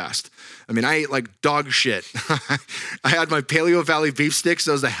do a fast. I mean, I ate like dog shit. I had my Paleo Valley beef sticks.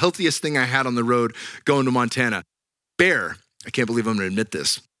 That was the healthiest thing I had on the road going to Montana. Bear, I can't believe I'm going to admit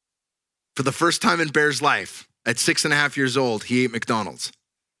this. For the first time in Bear's life, at 6.5 years old, he ate McDonald's.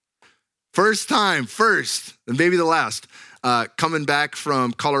 First, and maybe the last. Coming back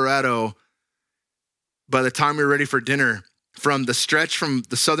from Colorado, by the time we were ready for dinner, from the stretch from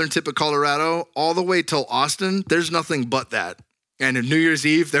the southern tip of Colorado all the way till Austin, there's nothing but that. And on New Year's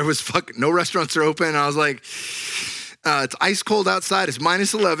Eve, there was no restaurants are open. I was like, it's ice cold outside. It's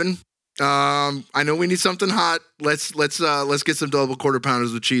 -11. I know we need something hot. Let's get some double quarter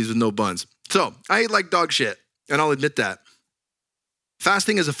pounders with cheese with no buns. So I ate like dog shit, and I'll admit that.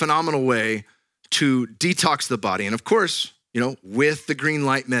 Fasting is a phenomenal way to detox the body. And of course, with the green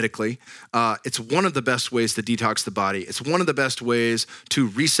light medically, it's one of the best ways to detox the body. It's one of the best ways to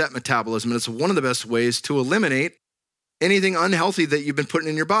reset metabolism. And it's one of the best ways to eliminate anything unhealthy that you've been putting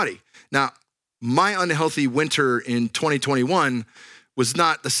in your body. Now, my unhealthy winter in 2021 was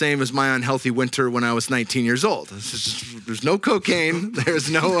not the same as my unhealthy winter when I was 19 years old. There's no cocaine. There's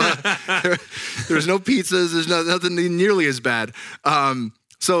no there's no pizzas. There's nothing nearly as bad.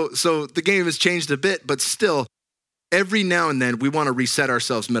 So the game has changed a bit, but still, every now and then we want to reset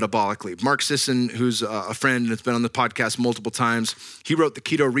ourselves metabolically. Mark Sisson, who's a friend that's been on the podcast multiple times, he wrote the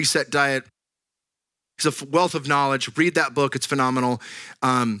Keto Reset Diet. He's a wealth of knowledge. Read that book. It's phenomenal.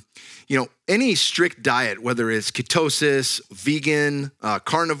 Any strict diet, whether it's ketosis, vegan,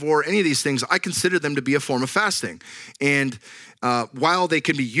 carnivore, any of these things, I consider them to be a form of fasting. And while they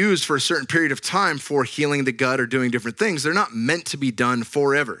can be used for a certain period of time for healing the gut or doing different things, they're not meant to be done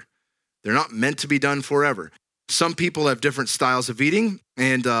forever. They're not meant to be done forever. Some people have different styles of eating,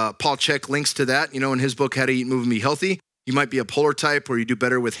 and Paul Chek links to that, in his book, How to Eat, Move, and Be Healthy. You might be a polar type where you do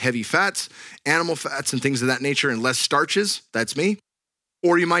better with heavy fats, animal fats, and things of that nature, and less starches. That's me.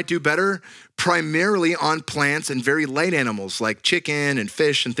 Or you might do better primarily on plants and very light animals like chicken and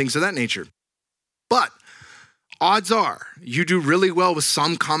fish and things of that nature. But odds are you do really well with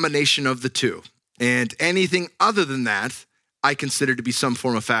some combination of the two. And anything other than that, I consider to be some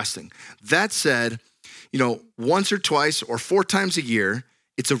form of fasting. That said, once or twice or 4 times a year,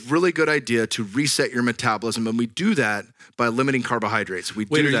 it's a really good idea to reset your metabolism. And we do that by limiting carbohydrates. Wait,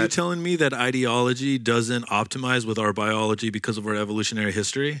 are you telling me that ideology doesn't optimize with our biology because of our evolutionary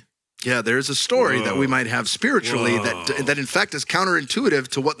history? Yeah, there's a story that we might have spiritually that in fact is counterintuitive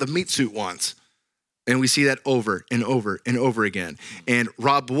to what the meat suit wants. And we see that over and over and over again. And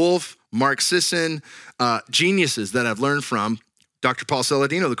Rob Wolf, Mark Sisson, geniuses that I've learned from, Dr. Paul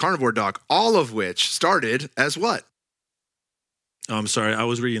Saladino, the carnivore doc, all of which started as what? Oh, I'm sorry. I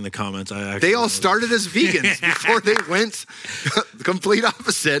was reading the comments. They all started as vegans before they went the complete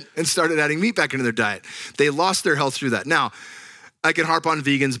opposite and started adding meat back into their diet. They lost their health through that. Now, I can harp on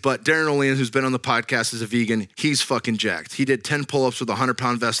vegans, but Darren Olean, who's been on the podcast as a vegan, he's fucking jacked. He did 10 pull-ups with a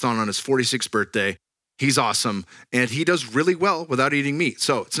 100-pound vest on his 46th birthday. He's awesome. And he does really well without eating meat.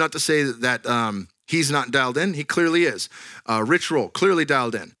 So it's not to say that he's not dialed in. He clearly is. Rich Roll, clearly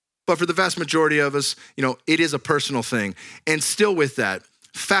dialed in. But for the vast majority of us, it is a personal thing. And still with that,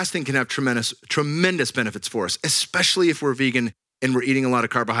 fasting can have tremendous benefits for us, especially if we're vegan and we're eating a lot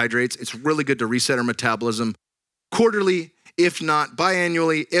of carbohydrates. It's really good to reset our metabolism quarterly, if not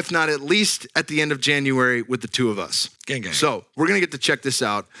biannually, if not at least at the end of January with the 2 of us. Gang. So we're going to get to check this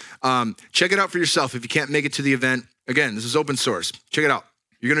out. Check it out for yourself if you can't make it to the event. Again, this is open source. Check it out.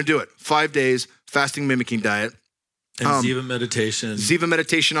 You're going to do it. 5 days, fasting mimicking diet. And Ziva Meditation. Ziva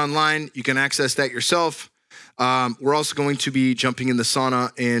Meditation online. You can access that yourself. We're also going to be jumping in the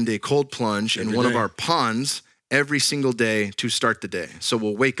sauna and a cold plunge in one of our ponds every single day to start the day. So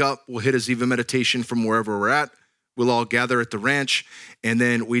we'll wake up, we'll hit a Ziva Meditation from wherever we're at. We'll all gather at the ranch. And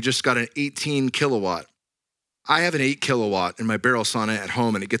then we just got an 18 kilowatt. I have an 8 kilowatt in my barrel sauna at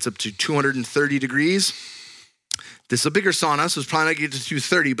home, and it gets up to 230 degrees. This is a bigger sauna, so it's probably not get to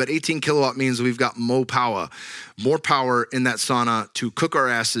 230, but 18 kilowatt means we've got more power in that sauna to cook our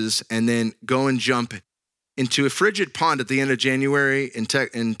asses and then go and jump into a frigid pond at the end of January in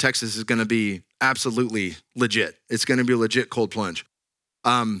Texas is going to be absolutely legit. It's going to be a legit cold plunge.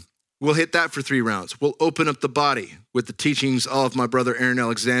 We'll hit that for 3 rounds. We'll open up the body with the teachings of my brother Aaron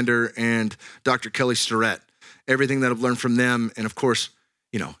Alexander and Dr. Kelly Starrett. Everything that I've learned from them, and of course,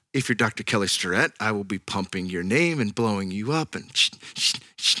 if you're Dr. Kelly Starrett, I will be pumping your name and blowing you up and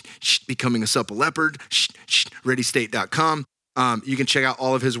becoming a supple leopard, readystate.com. You can check out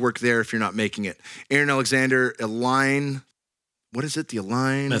all of his work there if you're not making it. Aaron Alexander, Align Method.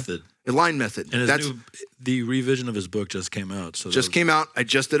 Align Method. And the revision of his book just came out. Came out. I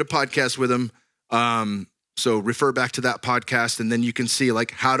just did a podcast with him. So refer back to that podcast, and then you can see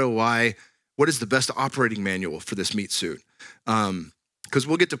what is the best operating manual for this meat suit? Because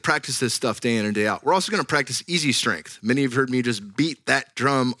we'll get to practice this stuff day in and day out. We're also going to practice Easy Strength. Many of you have heard me just beat that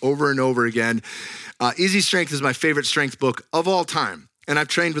drum over and over again. Easy Strength is my favorite strength book of all time. And I've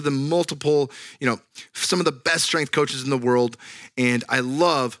trained with some of the best strength coaches in the world. And I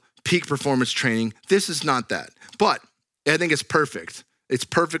love peak performance training. This is not that. But I think it's perfect. It's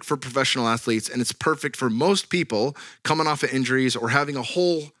perfect for professional athletes. And it's perfect for most people coming off of injuries or having a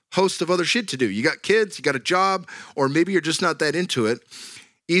whole host of other shit to do. You got kids, you got a job, or maybe you're just not that into it.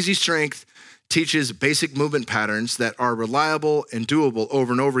 Easy Strength teaches basic movement patterns that are reliable and doable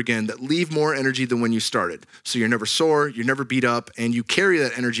over and over again that leave more energy than when you started. So you're never sore, you're never beat up, and you carry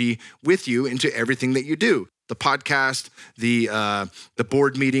that energy with you into everything that you do. the podcast, the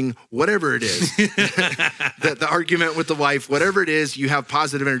board meeting, whatever it is, the argument with the wife, whatever it is, you have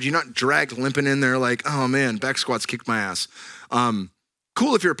positive energy. You're not dragged limping in there like, oh man, back squats kicked my ass.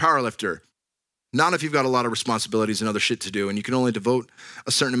 Cool if you're a power lifter. Not if you've got a lot of responsibilities and other shit to do and you can only devote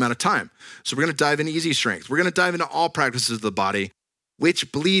a certain amount of time. So we're going to dive into easy strength. We're going to dive into all practices of the body,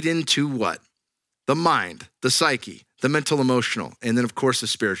 which bleed into what? The mind, the psyche, the mental, emotional, and then of course the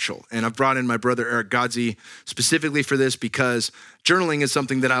spiritual. And I've brought in my brother Eric Godzi specifically for this because journaling is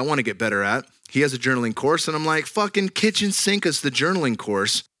something that I want to get better at. He has a journaling course and I'm like, fucking kitchen sink us the journaling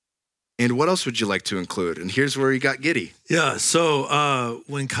course. And what else would you like to include? And here's where he got giddy. Yeah. So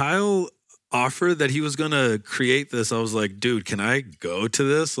when Kyle offered that he was going to create this, I was like, dude, can I go to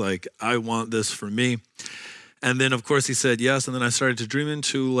this? Like, I want this for me. And then, of course, he said yes. And then I started to dream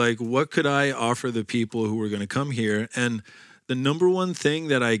into, like, what could I offer the people who were going to come here? And the number one thing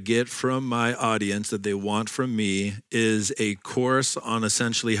that I get from my audience that they want from me is a course on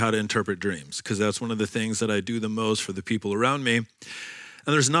essentially how to interpret dreams, because that's one of the things that I do the most for the people around me.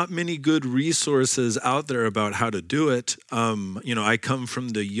 And there's not many good resources out there about how to do it. I come from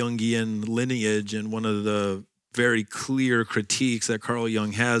the Jungian lineage, and one of the very clear critiques that Carl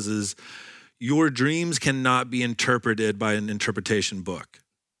Jung has is your dreams cannot be interpreted by an interpretation book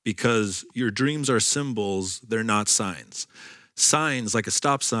because your dreams are symbols, they're not signs. Signs, like a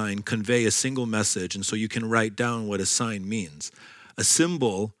stop sign, convey a single message, and so you can write down what a sign means. A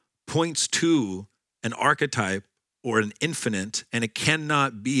symbol points to an archetype or an infinite, and it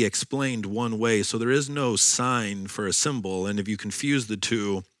cannot be explained one way. So there is no sign for a symbol. And if you confuse the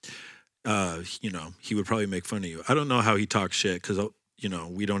two, he would probably make fun of you. I don't know how he talks shit because,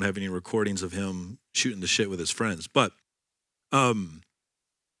 we don't have any recordings of him shooting the shit with his friends. But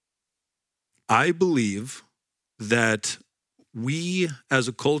I believe that we as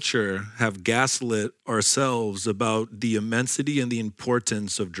a culture have gaslit ourselves about the immensity and the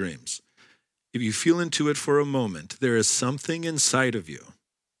importance of dreams. If you feel into it for a moment, there is something inside of you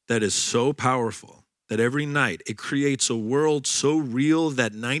that is so powerful that every night it creates a world so real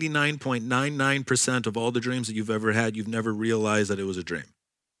that 99.99% of all the dreams that you've ever had, you've never realized that it was a dream.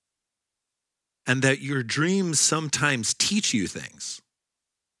 And that your dreams sometimes teach you things.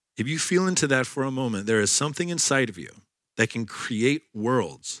 If you feel into that for a moment, there is something inside of you that can create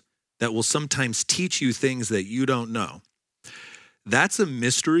worlds that will sometimes teach you things that you don't know. That's a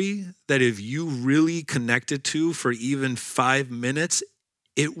mystery that if you really connected to for even 5 minutes,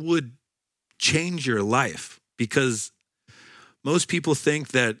 it would change your life, because most people think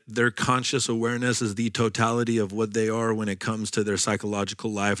that their conscious awareness is the totality of what they are when it comes to their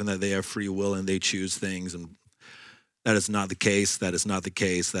psychological life and that they have free will and they choose things. And that is not the case. That is not the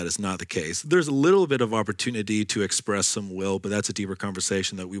case. That is not the case. There's a little bit of opportunity to express some will, but that's a deeper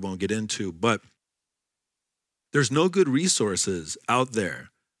conversation that we won't get into. But there's no good resources out there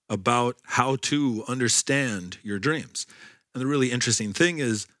about how to understand your dreams. And the really interesting thing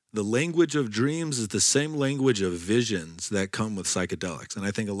is the language of dreams is the same language of visions that come with psychedelics. And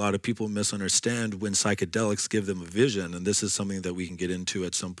I think a lot of people misunderstand when psychedelics give them a vision, and this is something that we can get into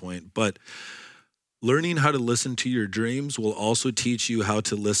at some point. But learning how to listen to your dreams will also teach you how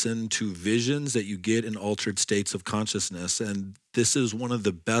to listen to visions that you get in altered states of consciousness. And this is one of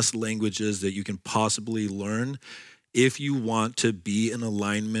the best languages that you can possibly learn if you want to be in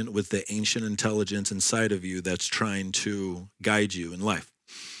alignment with the ancient intelligence inside of you that's trying to guide you in life.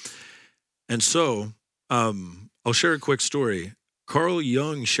 And so I'll share a quick story. Carl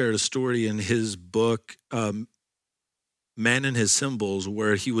Jung shared a story in his book, Man and His Symbols,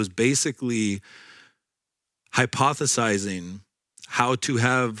 where he was basically hypothesizing how to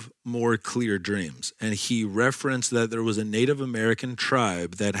have more clear dreams. And he referenced that there was a Native American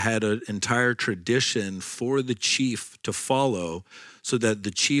tribe that had an entire tradition for the chief to follow so that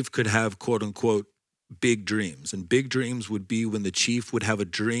the chief could have, quote unquote, big dreams. And big dreams would be when the chief would have a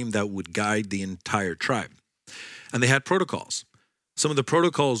dream that would guide the entire tribe. And they had protocols. Some of the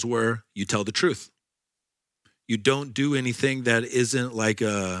protocols were, you tell the truth. You don't do anything that isn't like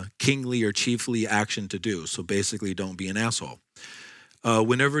a kingly or chiefly action to do. So basically, don't be an asshole.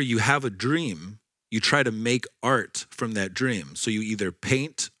 Whenever you have a dream, you try to make art from that dream. So you either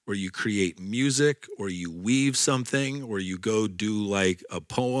paint or you create music or you weave something or you go do like a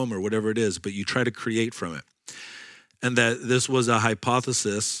poem or whatever it is, but you try to create from it. And that this was a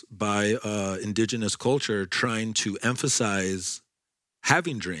hypothesis by indigenous culture trying to emphasize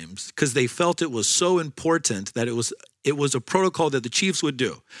having dreams because they felt it was so important that it was a protocol that the chiefs would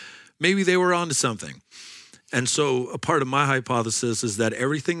do. Maybe they were onto something. And so a part of my hypothesis is that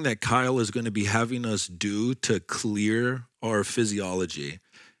everything that Kyle is going to be having us do to clear our physiology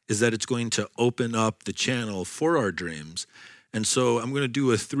is that it's going to open up the channel for our dreams. And so I'm going to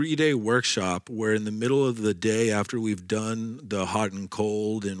do a 3-day workshop where in the middle of the day, after we've done the hot and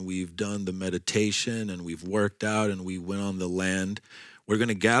cold and we've done the meditation and we've worked out and we went on the land, we're going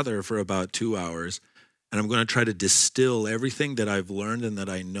to gather for about 2 hours. And I'm going to try to distill everything that I've learned and that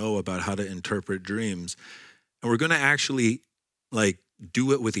I know about how to interpret dreams. And we're going to actually like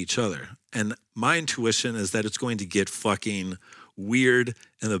do it with each other. And my intuition is that it's going to get fucking weird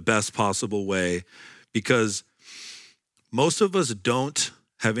in the best possible way, because most of us don't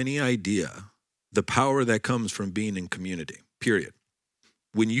have any idea the power that comes from being in community, period.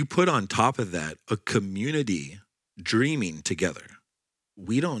 When you put on top of that a community dreaming together,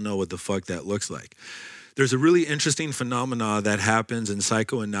 we don't know what the fuck that looks like. There's a really interesting phenomena that happens in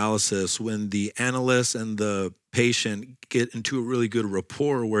psychoanalysis when the analyst and the patient get into a really good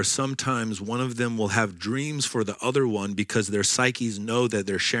rapport, where sometimes one of them will have dreams for the other one because their psyches know that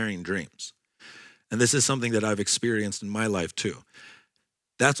they're sharing dreams. And this is something that I've experienced in my life too.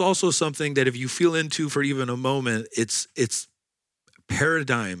 That's also something that if you feel into for even a moment, it's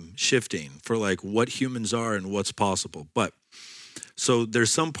paradigm shifting for like what humans are and what's possible. But so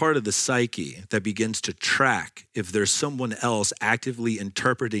there's some part of the psyche that begins to track if there's someone else actively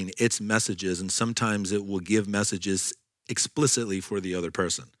interpreting its messages, and sometimes it will give messages explicitly for the other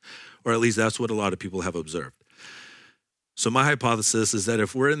person, or at least that's what a lot of people have observed. So my hypothesis is that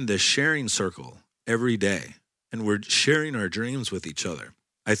if we're in this sharing circle every day and we're sharing our dreams with each other,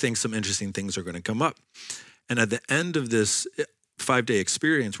 I think some interesting things are going to come up. And at the end of this 5-day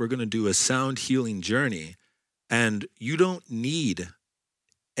experience, we're going to do a sound healing journey. And you don't need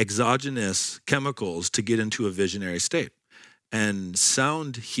exogenous chemicals to get into a visionary state. And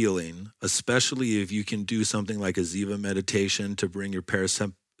sound healing, especially if you can do something like a Ziva meditation to bring your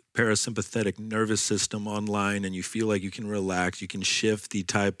parasympathetic nervous system online and you feel like you can relax, you can shift the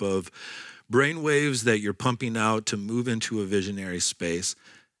type of brain waves that you're pumping out to move into a visionary space.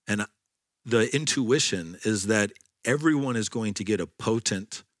 And the intuition is that everyone is going to get a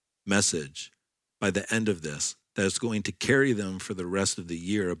potent message by the end of this that's going to carry them for the rest of the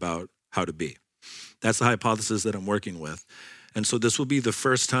year about how to be. That's the hypothesis that I'm working with. And so this will be the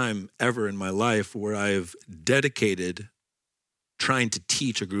first time ever in my life where I've dedicated trying to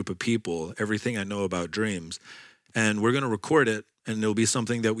teach a group of people everything I know about dreams. And we're going to record it, and it'll be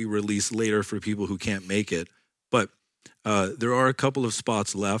something that we release later for people who can't make it. But there are a couple of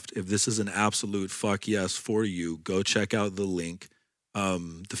spots left. If this is an absolute fuck yes for you, go check out the link.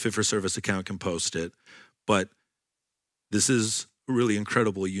 The Fit for Service account can post it. But this is a really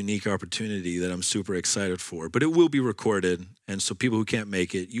incredible, unique opportunity that I'm super excited for. But it will be recorded, and so people who can't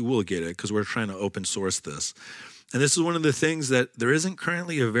make it, you will get it because we're trying to open source this. And this is one of the things that there isn't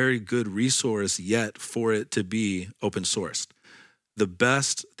currently a very good resource yet for it to be open sourced. The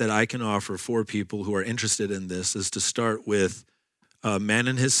best that I can offer for people who are interested in this is to start with Man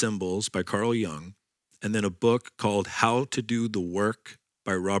and His Symbols by Carl Jung, and then a book called How to Do the Work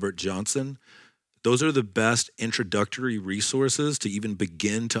by Robert Johnson. Those are the best introductory resources to even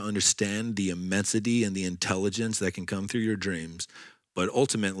begin to understand the immensity and the intelligence that can come through your dreams. But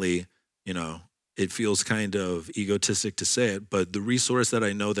ultimately, you know, it feels kind of egotistic to say it, but the resource that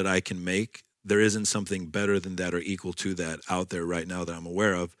I know that I can make, there isn't something better than that or equal to that out there right now that I'm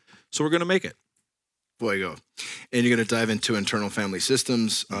aware of. So we're going to make it. Fuego. And you're going to dive into internal family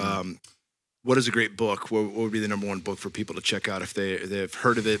systems. What is a great book? What would be the number one book for people to check out if they've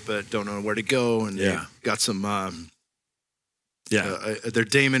heard of it but don't know where to go, and they've got some their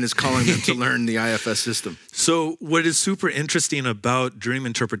daemon is calling them to learn the IFS system? So what is super interesting about dream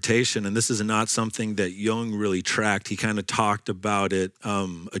interpretation, and this is not something that Jung really tracked, he kind of talked about it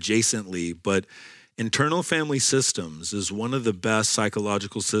adjacently, but internal family systems is one of the best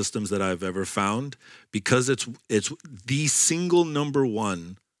psychological systems that I've ever found, because it's the single number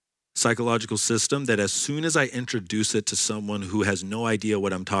one psychological system that as soon as I introduce it to someone who has no idea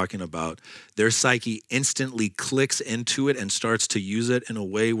what I'm talking about, their psyche instantly clicks into it and starts to use it in a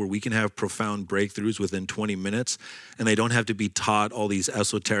way where we can have profound breakthroughs within 20 minutes. And they don't have to be taught all these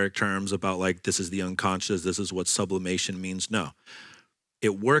esoteric terms about like, this is the unconscious, this is what sublimation means. No,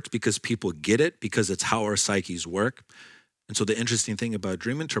 it works because people get it, because it's how our psyches work. And so the interesting thing about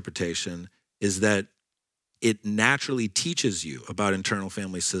dream interpretation is that it naturally teaches you about internal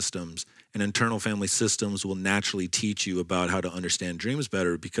family systems, and internal family systems will naturally teach you about how to understand dreams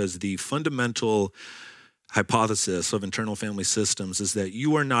better, because the fundamental hypothesis of internal family systems is that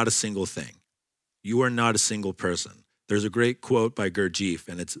you are not a single thing. You are not a single person. There's a great quote by Gurdjieff,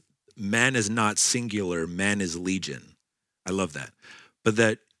 and it's, man is not singular, man is legion. I love that. But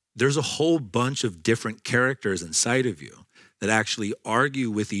that there's a whole bunch of different characters inside of you that actually argue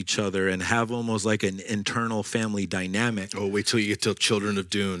with each other and have almost like an internal family dynamic. Oh, wait till you get to Children of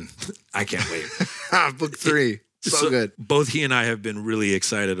Dune. I can't wait. Book 3. So good. Both he and I have been really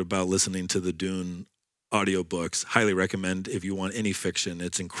excited about listening to the Dune audiobooks. Highly recommend if you want any fiction.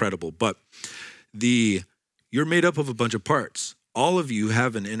 It's incredible. But you're made up of a bunch of parts. All of you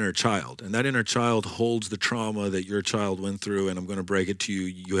have an inner child, and that inner child holds the trauma that your child went through, and I'm going to break it to you.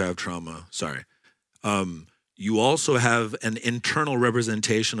 You have trauma. Sorry. You also have an internal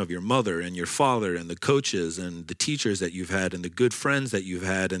representation of your mother and your father and the coaches and the teachers that you've had and the good friends that you've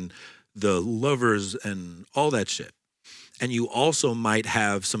had and the lovers and all that shit. And you also might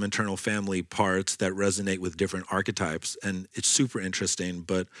have some internal family parts that resonate with different archetypes, and it's super interesting.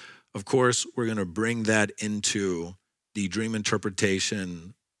 But of course, we're going to bring that into the dream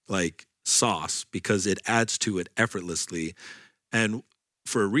interpretation like sauce because it adds to it effortlessly. And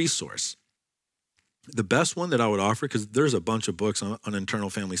for a resource, the best one that I would offer, because there's a bunch of books on internal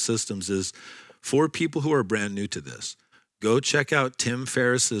family systems, is for people who are brand new to this. Go check out Tim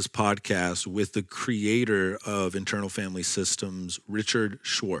Ferriss's podcast with the creator of Internal Family Systems, Richard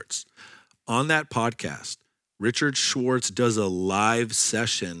Schwartz. On that podcast, Richard Schwartz does a live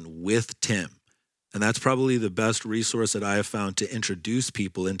session with Tim. And that's probably the best resource that I have found to introduce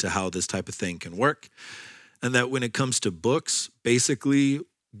people into how this type of thing can work. And that when it comes to books, basically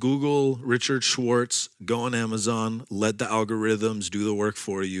Google Richard Schwartz, go on Amazon, let the algorithms do the work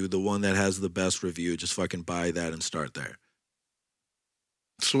for you. The one that has the best review, just fucking buy that and start there.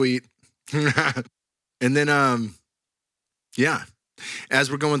 Sweet. And then, yeah. As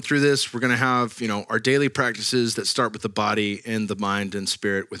we're going through this, we're going to have, our daily practices that start with the body and the mind and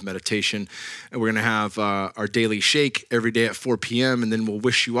spirit with meditation. And we're going to have our daily shake every day at 4 p.m. And then we'll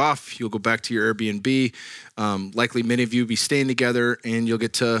wish you off. You'll go back to your Airbnb. Likely many of you will be staying together and you'll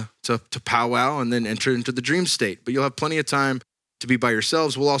get to powwow and then enter into the dream state. But you'll have plenty of time to be by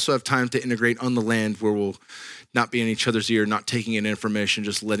yourselves. We'll also have time to integrate on the land where we'll not be in each other's ear, not taking in information,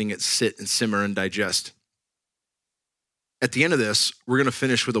 just letting it sit and simmer and digest. At the end of this, we're going to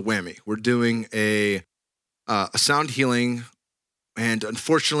finish with a whammy. We're doing a sound healing, and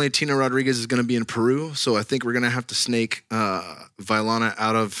unfortunately, Tina Rodriguez is going to be in Peru, so I think we're going to have to snake Vailana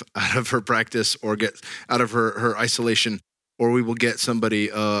out of her practice or get out of her isolation, or we will get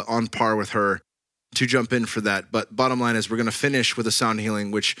somebody on par with her to jump in for that. But bottom line is we're going to finish with a sound healing,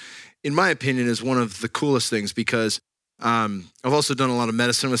 which, in my opinion, is one of the coolest things because I've also done a lot of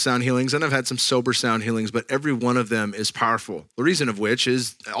medicine with sound healings, and I've had some sober sound healings, but every one of them is powerful. The reason of which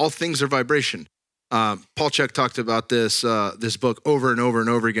is all things are vibration. Paul Chek talked about this book over and over and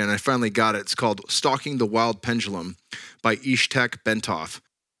over again. I finally got it. It's called Stalking the Wild Pendulum by Ishtak Bentov.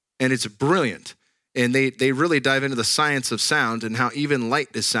 And it's brilliant. And they really dive into the science of sound and how even light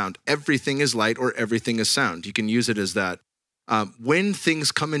is sound. Everything is light or everything is sound. You can use it as that. When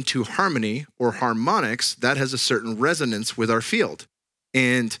things come into harmony or harmonics, that has a certain resonance with our field.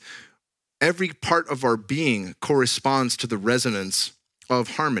 And every part of our being corresponds to the resonance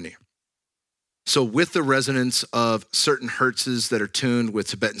of harmony. So with the resonance of certain hertzes that are tuned with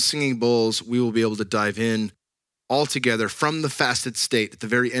Tibetan singing bowls, we will be able to dive in all together from the fasted state at the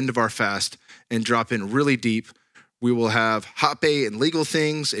very end of our fast and drop in really deep. We will have hape and legal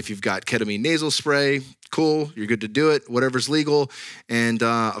things. If you've got ketamine nasal spray, cool, you're good to do it, whatever's legal. And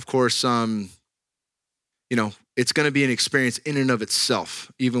of course, it's going to be an experience in and of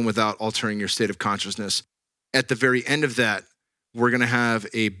itself, even without altering your state of consciousness. At the very end of that, we're going to have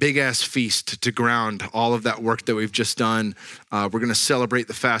a big-ass feast to ground all of that work that we've just done. We're going to celebrate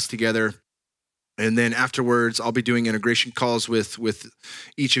the fast together. And then afterwards, I'll be doing integration calls with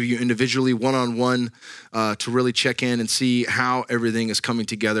each of you individually, one-on-one, to really check in and see how everything is coming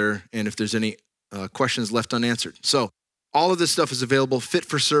together and if there's any questions left unanswered. So all of this stuff is available.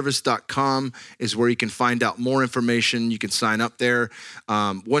 Fitforservice.com is where you can find out more information. You can sign up there.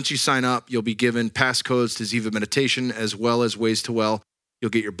 Once you sign up, you'll be given passcodes to Ziva Meditation as well as Ways to Well. You'll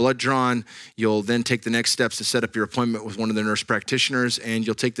get your blood drawn. You'll then take the next steps to set up your appointment with one of the nurse practitioners, and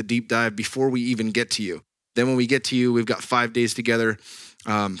you'll take the deep dive before we even get to you. Then when we get to you, we've got 5 days together,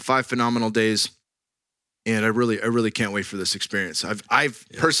 5 phenomenal days, and I really can't wait for this experience. I've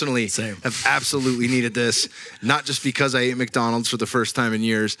personally have absolutely needed this, not just because I ate McDonald's for the first time in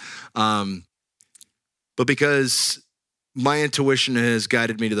years, but because my intuition has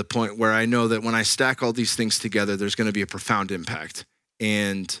guided me to the point where I know that when I stack all these things together, there's going to be a profound impact.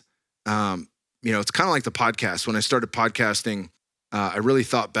 And, it's kind of like the podcast. When I started podcasting, I really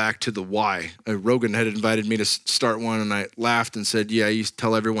thought back to the why. Rogan had invited me to start one, and I laughed and said, yeah, I used to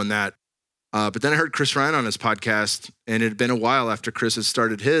tell everyone that. But then I heard Chris Ryan on his podcast, and it had been a while after Chris had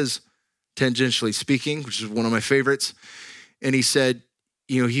started his Tangentially Speaking, which is one of my favorites. And he said,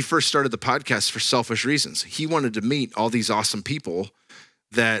 he first started the podcast for selfish reasons. He wanted to meet all these awesome people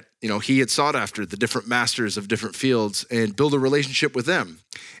that, he had sought after, the different masters of different fields, and build a relationship with them.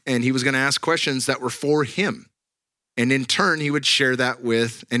 And he was going to ask questions that were for him. And in turn, he would share that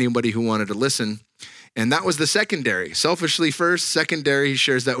with anybody who wanted to listen. And that was the secondary. Selfishly first, secondary, he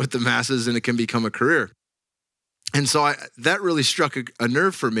shares that with the masses, and it can become a career. And so that really struck a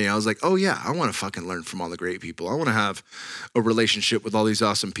nerve for me. I was like, oh yeah, I want to fucking learn from all the great people. I want to have a relationship with all these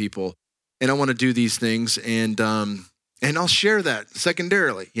awesome people, and I want to do these things, and I'll share that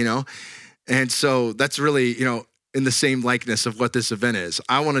secondarily, And so that's really, in the same likeness of what this event is.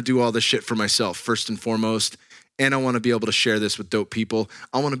 I want to do all this shit for myself, first and foremost, and I want to be able to share this with dope people.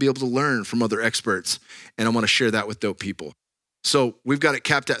 I want to be able to learn from other experts, and I want to share that with dope people. So we've got it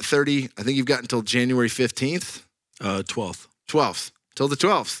capped at 30. I think you've got until January 15th. 12th. 12th. Till the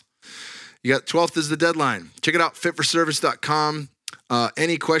 12th. You got 12th is the deadline. Check it out, fitforservice.com.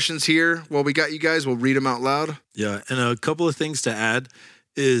 Any questions here? Well, we got you guys. We'll read them out loud. Yeah, and a couple of things to add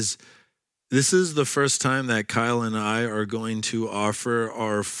is this is the first time that Kyle and I are going to offer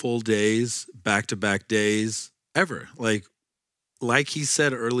our full days, back-to-back days ever. Like he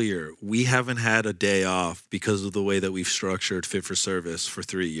said earlier, we haven't had a day off because of the way that we've structured Fit for Service for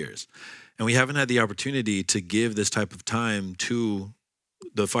 3 years. And we haven't had the opportunity to give this type of time to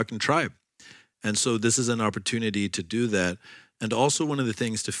the fucking tribe. And so this is an opportunity to do that. And also one of the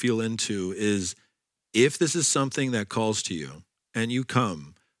things to feel into is if this is something that calls to you and you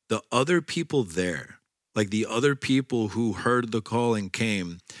come, the other people there, like the other people who heard the call and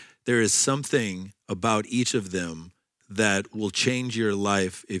came, there is something about each of them that will change your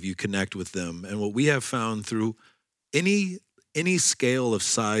life if you connect with them. And what we have found through any scale of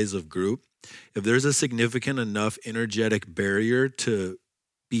size of group, if there's a significant enough energetic barrier to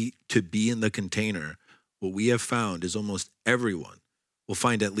be in the container, what we have found is almost everyone will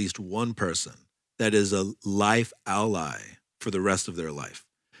find at least one person that is a life ally for the rest of their life.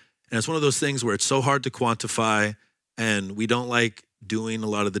 And it's one of those things where it's so hard to quantify, and we don't like doing a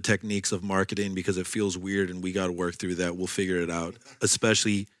lot of the techniques of marketing because it feels weird, and we got to work through that. We'll figure it out,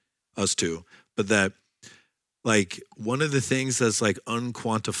 especially us two. But that, one of the things that's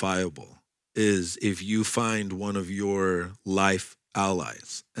unquantifiable is if you find one of your life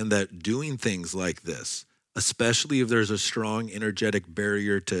allies, and that doing things like this, especially if there's a strong energetic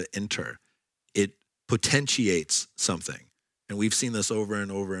barrier to enter, it potentiates something. And we've seen this over and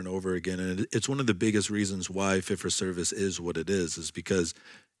over and over again. And it's one of the biggest reasons why Fit for Service is what it is because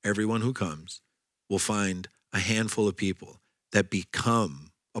everyone who comes will find a handful of people that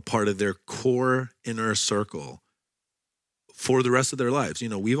become a part of their core inner circle for the rest of their lives.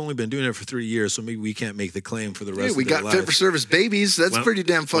 We've only been doing it for 3 years, so maybe we can't make the claim for the rest of their lives. We got Fit for Service babies. That's pretty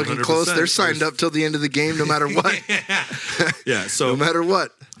damn fucking 100%. Close. They're signed up till the end of the game no matter what. Yeah, so no matter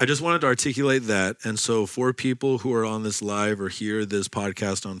what. I just wanted to articulate that. And so for people who are on this live or hear this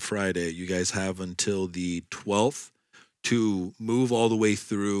podcast on Friday, you guys have until the 12th to move all the way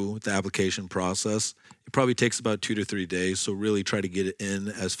through the application process. It probably takes about 2 to 3 days, so really try to get it in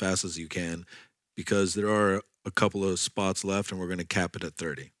as fast as you can because there are a couple of spots left, and we're going to cap it at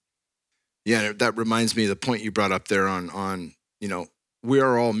 30. Yeah, that reminds me of the point you brought up there on we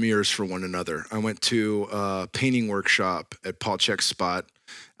are all mirrors for one another. I went to a painting workshop at Paul Check's spot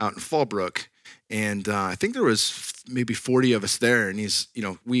out in Fallbrook, and I think there was maybe 40 of us there, and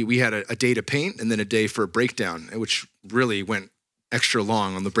we had a day to paint and then a day for a breakdown, which really went extra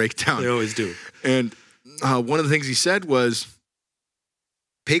long on the breakdown. They always do. And one of the things he said was,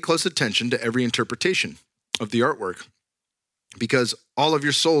 pay close attention to every interpretation of the artwork because all of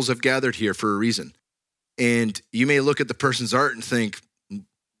your souls have gathered here for a reason. And you may look at the person's art and think,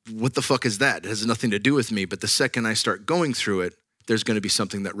 what the fuck is that? It has nothing to do with me. But the second I start going through it, there's going to be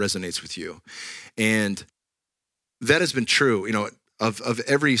something that resonates with you. And that has been true, of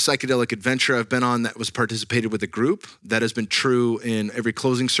every psychedelic adventure I've been on that was participated with a group. That has been true in every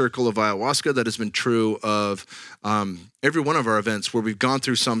closing circle of ayahuasca. That has been true of every one of our events where we've gone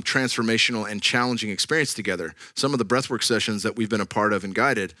through some transformational and challenging experience together. Some of the breathwork sessions that we've been a part of and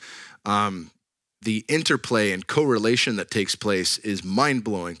guided, the interplay and correlation that takes place is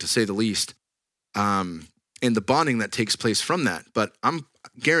mind-blowing, to say the least, and the bonding that takes place from that. But I'm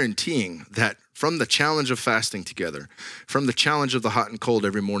guaranteeing that from the challenge of fasting together, from the challenge of the hot and cold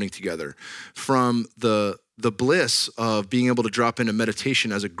every morning together, from the bliss of being able to drop into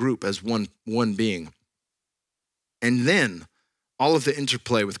meditation as a group, as one being, and then all of the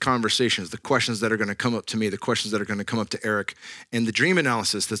interplay with conversations, the questions that are going to come up to me, the questions that are going to come up to Eric, and the dream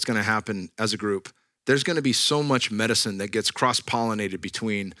analysis that's going to happen as a group, there's going to be so much medicine that gets cross-pollinated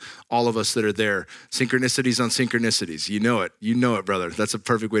between all of us that are there. Synchronicities on synchronicities. You know it, brother. That's a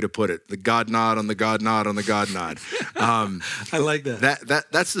perfect way to put it. The God nod on the God nod on the God nod. I like that.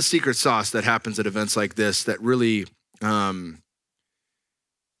 That's the secret sauce that happens at events like this that really,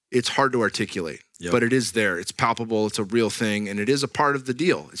 it's hard to articulate, but it is there. It's palpable. It's a real thing, and it is a part of the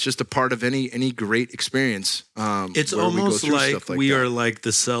deal. It's just a part of any great experience. It's almost like we are like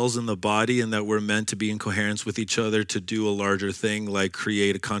the cells in the body, and that we're meant to be in coherence with each other to do a larger thing, like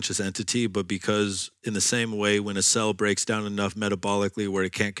create a conscious entity. But because in the same way, when a cell breaks down enough metabolically where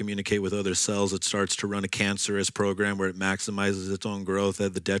it can't communicate with other cells, it starts to run a cancerous program where it maximizes its own growth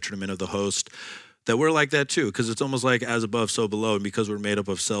at the detriment of the host. That we're like that too, because it's almost like as above, so below. And because we're made up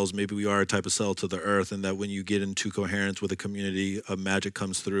of cells, maybe we are a type of cell to the earth, and that when you get into coherence with a community, a magic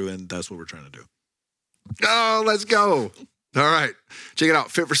comes through, and that's what we're trying to do. Oh, let's go. All right. Check it out,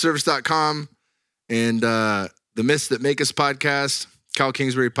 fitforservice.com and the Myths That Make Us podcast, Kyle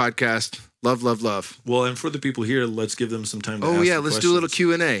Kingsbury podcast. Love, love, love. Well, and for the people here, let's give them some time to ask let's do a little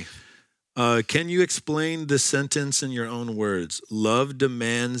Q&A. Can you explain the sentence in your own words? Love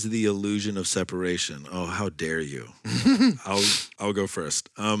demands the illusion of separation. Oh, how dare you? I'll go first.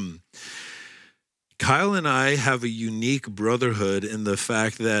 Kyle and I have a unique brotherhood in the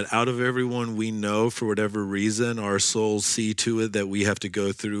fact that out of everyone we know, for whatever reason, our souls see to it that we have to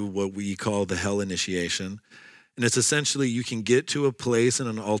go through what we call the hell initiation. And it's essentially you can get to a place in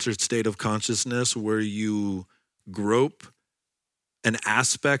an altered state of consciousness where you grope an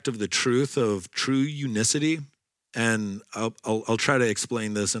aspect of the truth of true unicity. And I'll try to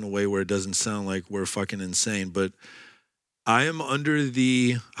explain this in a way where it doesn't sound like we're fucking insane, but I am under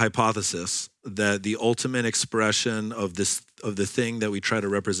the hypothesis that the ultimate expression of the thing that we try to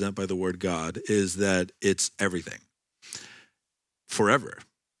represent by the word God is that it's everything forever,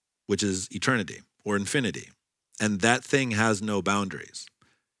 which is eternity or infinity. And that thing has no boundaries.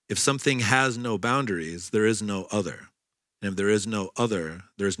 If something has no boundaries, there is no other. And if there is no other,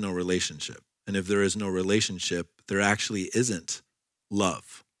 there's no relationship. And if there is no relationship, there actually isn't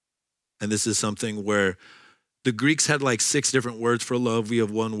love. And this is something where the Greeks had like 6 different words for love. We have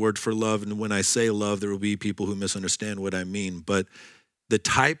one word for love. And when I say love, there will be people who misunderstand what I mean. But the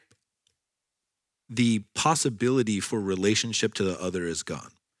possibility for relationship to the other is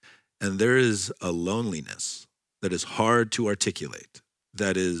gone. And there is a loneliness that is hard to articulate,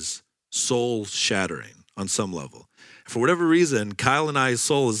 that is soul shattering on some level. For whatever reason, Kyle and I's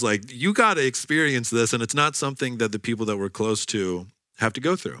soul is like, you got to experience this. And it's not something that the people that we're close to have to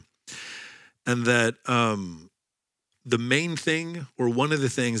go through. And that the main thing, or one of the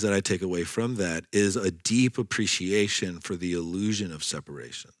things that I take away from that, is a deep appreciation for the illusion of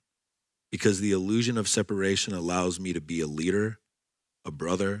separation. Because the illusion of separation allows me to be a leader, a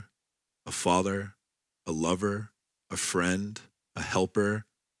brother, a father, a lover, a friend, a helper.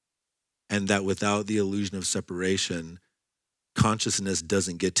 And that without the illusion of separation, consciousness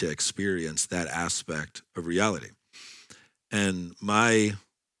doesn't get to experience that aspect of reality. And my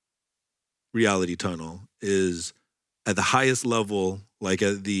reality tunnel is at the highest level, like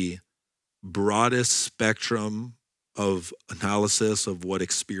at the broadest spectrum of analysis of what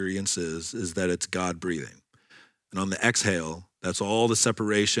experience is that it's God breathing. And on the exhale, that's all the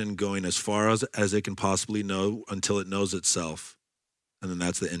separation going as far as it can possibly know until it knows itself. And then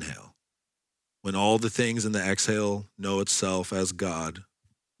that's the inhale. When all the things in the exhale know itself as God,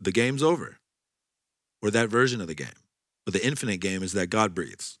 the game's over. Or that version of the game. But the infinite game is that God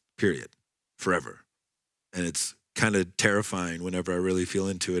breathes, period, forever. And it's kind of terrifying whenever I really feel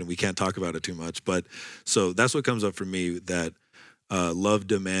into it, and we can't talk about it too much. But so that's what comes up for me, that love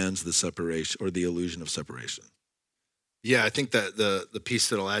demands the separation or the illusion of separation. Yeah, I think that the piece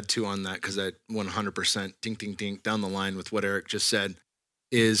that I'll add to on that, because I 100% ding, ding, ding down the line with what Eric just said,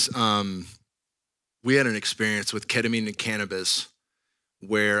 is we had an experience with ketamine and cannabis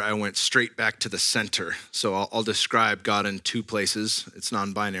where I went straight back to the center. So I'll describe God in 2 places. It's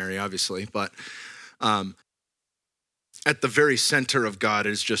non-binary, obviously, but at the very center of God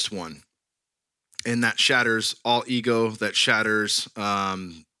is just one. And that shatters all ego, that shatters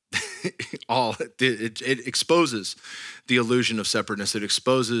it exposes the illusion of separateness. It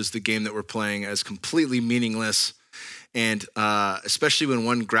exposes the game that we're playing as completely meaningless. And especially when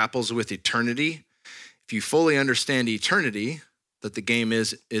one grapples with eternity, if you fully understand eternity, that the game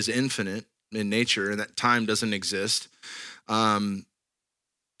is infinite in nature and that time doesn't exist,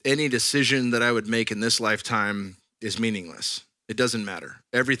 any decision that I would make in this lifetime is meaningless. It doesn't matter.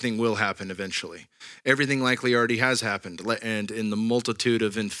 Everything will happen eventually. Everything likely already has happened. And in the multitude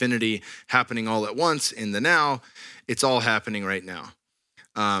of infinity happening all at once in the now, it's all happening right now.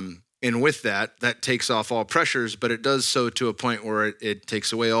 And with that, that takes off all pressures, but it does so to a point where it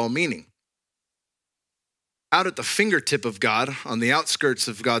takes away all meaning. Out at the fingertip of God, on the outskirts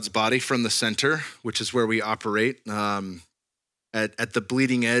of God's body from the center, which is where we operate, at the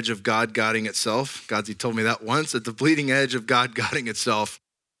bleeding edge of God guiding itself. He told me that once, at the bleeding edge of God guiding itself,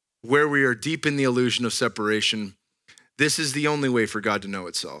 where we are deep in the illusion of separation. This is the only way for God to know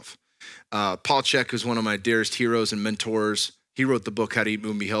itself. Paul Chek, who's one of my dearest heroes and mentors, he wrote the book, How to Eat,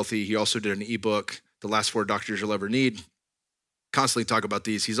 Move, and Be Healthy. He also did an ebook, The Last 4 Doctors You'll Ever Need. Constantly talk about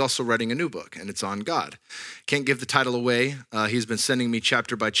these. He's also writing a new book, and it's on God. Can't give the title away. He's been sending me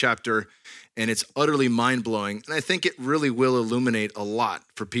chapter by chapter, and it's utterly mind-blowing. And I think it really will illuminate a lot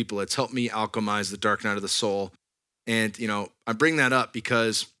for people. It's helped me alchemize the dark night of the soul. And, I bring that up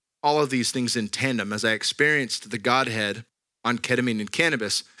because all of these things in tandem, as I experienced the Godhead on ketamine and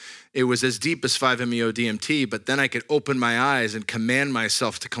cannabis, it was as deep as 5-MeO-DMT, but then I could open my eyes and command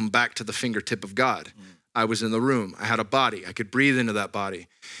myself to come back to the fingertip of God. I was in the room. I had a body. I could breathe into that body.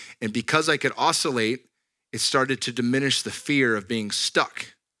 And because I could oscillate, it started to diminish the fear of being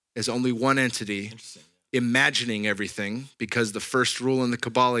stuck as only one entity, imagining everything, because the first rule in the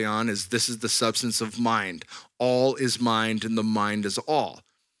Kabbalion is this is the substance of mind. All is mind and the mind is all.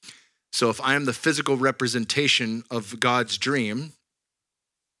 So if I am the physical representation of God's dream,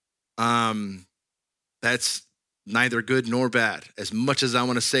 that's neither good nor bad. As much as I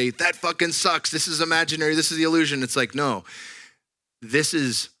want to say, that fucking sucks, this is imaginary, this is the illusion, it's like, no, this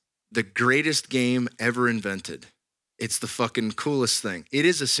is the greatest game ever invented. It's the fucking coolest thing. It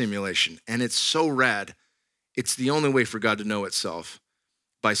is a simulation, and it's so rad. It's the only way for God to know itself,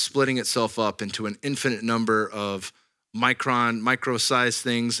 by splitting itself up into an infinite number of micro-sized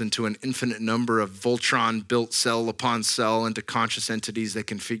things, into an infinite number of Voltron-built cell upon cell into conscious entities that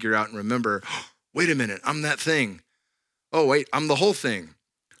can figure out and remember, wait a minute, I'm that thing. Oh, wait, I'm the whole thing.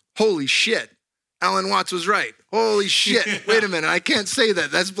 Holy shit, Alan Watts was right. Holy shit, wait a minute, I can't say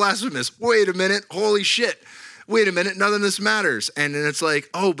that. That's blasphemous. Wait a minute, holy shit. Wait a minute, none of this matters. And then it's like,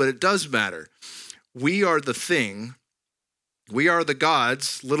 oh, but it does matter. We are the thing. We are the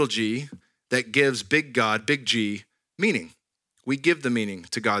gods, little g, that gives big God, big G, meaning. We give the meaning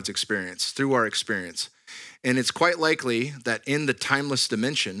to God's experience through our experience. And it's quite likely that in the timeless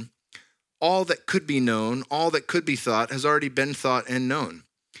dimension, all that could be known, all that could be thought has already been thought and known.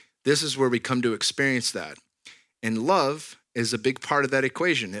 This is where we come to experience that. And love is a big part of that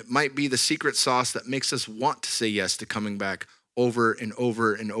equation. It might be the secret sauce that makes us want to say yes to coming back over and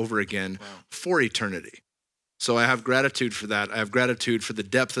over and over again for eternity. So I have gratitude for that. I have gratitude for the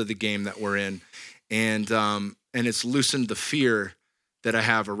depth of the game that we're in. And it's loosened the fear that I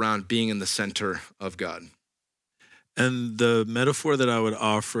have around being in the center of God. And the metaphor that I would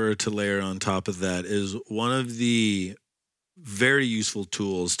offer to layer on top of that is one of the very useful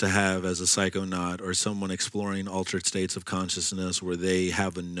tools to have as a psychonaut or someone exploring altered states of consciousness where they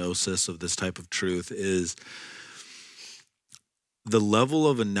have a gnosis of this type of truth is the level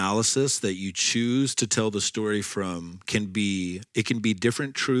of analysis that you choose to tell the story from can be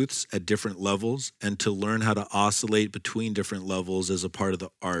different truths at different levels, and to learn how to oscillate between different levels is a part of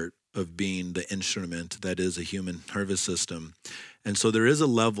the art of being the instrument that is a human nervous system. And so there is a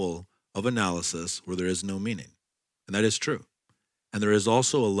level of analysis where there is no meaning, and that is true. And there is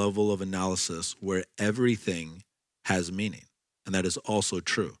also a level of analysis where everything has meaning, and that is also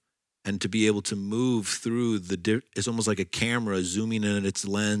true. And to be able to move through it's almost like a camera zooming in at its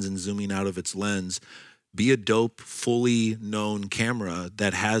lens and zooming out of its lens. Be a dope, fully known camera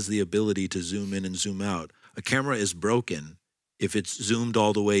that has the ability to zoom in and zoom out. A camera is broken if it's zoomed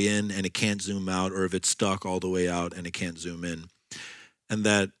all the way in and it can't zoom out, or if it's stuck all the way out and it can't zoom in. And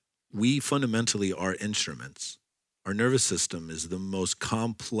that we fundamentally are instruments. Our nervous system is the most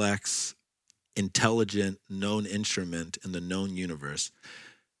complex, intelligent, known instrument in the known universe.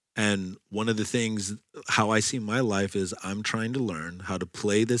 And one of the things, how I see my life is I'm trying to learn how to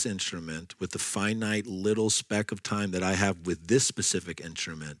play this instrument with the finite little speck of time that I have with this specific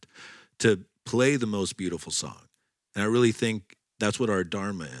instrument to play the most beautiful song. And I really think that's what our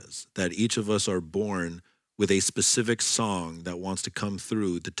dharma is, that each of us are born with a specific song that wants to come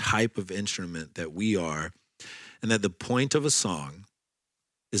through the type of instrument that we are, and that the point of a song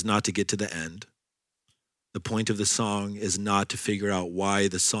is not to get to the end. The point of the song is not to figure out why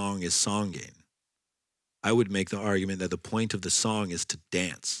the song is songing. I would make the argument that the point of the song is to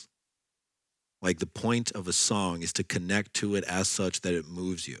dance. Like the point of a song is to connect to it as such that it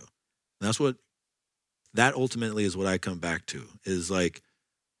moves you. And that ultimately is what I come back to, is like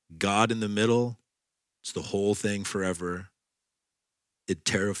God in the middle. It's the whole thing forever. It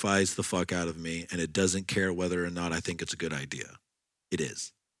terrifies the fuck out of me, and it doesn't care whether or not I think it's a good idea. It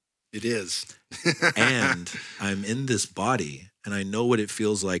is. It is. And I'm in this body, and I know what it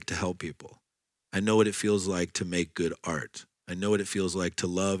feels like to help people. I know what it feels like to make good art. I know what it feels like to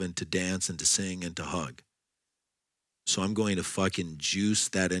love and to dance and to sing and to hug. So I'm going to fucking juice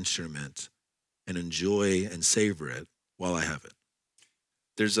that instrument and enjoy and savor it while I have it.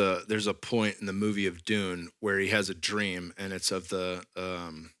 There's a point in the movie of Dune where he has a dream, and it's of the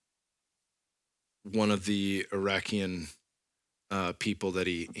one of the Iraqian people that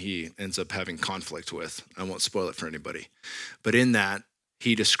he ends up having conflict with. I won't spoil it for anybody, but in that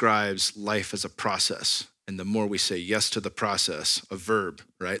he describes life as a process, and the more we say yes to the process, a verb,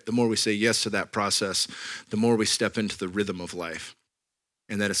 right? The more we say yes to that process, the more we step into the rhythm of life.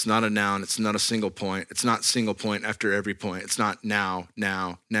 And that it's not a noun, it's not a single point, it's not single point after every point, it's not now,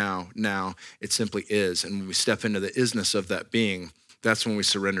 it simply is. And when we step into the isness of that being, that's when we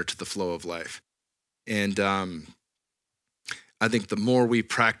surrender to the flow of life. And I think the more we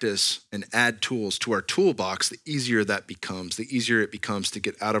practice and add tools to our toolbox, the easier that becomes, the easier it becomes to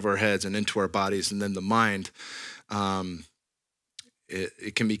get out of our heads and into our bodies. And then the mind,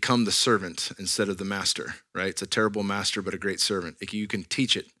 it can become the servant instead of the master, right? It's a terrible master, but a great servant. You can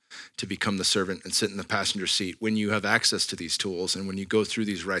teach it to become the servant and sit in the passenger seat when you have access to these tools and when you go through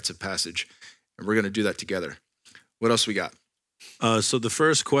these rites of passage. And we're going to do that together. What else we got? So the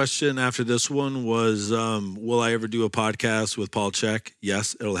first question after this one was, will I ever do a podcast with Paul Chek?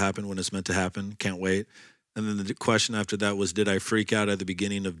 Yes, it'll happen when it's meant to happen. Can't wait. And then the question after that was, did I freak out at the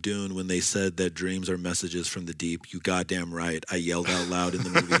beginning of Dune when they said that dreams are messages from the deep? You goddamn right. I yelled out loud in the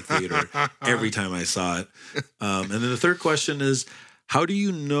movie theater every time I saw it. And then the third question is, how do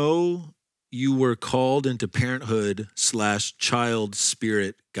you know you were called into parenthood / child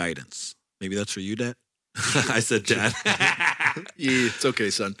spirit guidance? Maybe that's for you, Dad. I said, Dad. Yeah, it's okay,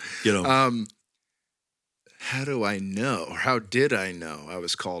 son. You know. How do I know? Or how did I know I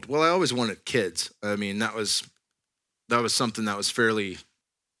was called? Well, I always wanted kids. I mean, that was something that was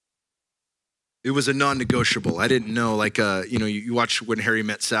it was a non-negotiable. I didn't know, like, you watch When Harry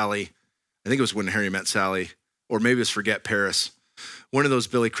Met Sally. I think it was When Harry Met Sally, or maybe it was Forget Paris. One of those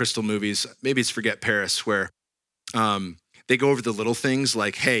Billy Crystal movies. Maybe it's Forget Paris, where they go over the little things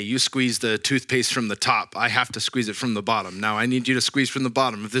like, hey, you squeeze the toothpaste from the top. I have to squeeze it from the bottom. Now I need you to squeeze from the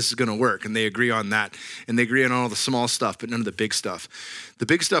bottom if this is going to work. And they agree on that. And they agree on all the small stuff, but none of the big stuff. The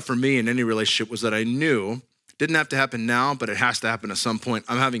big stuff for me in any relationship was that I knew didn't have to happen now, but it has to happen at some point.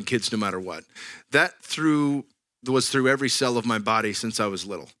 I'm having kids no matter what. That was through every cell of my body since I was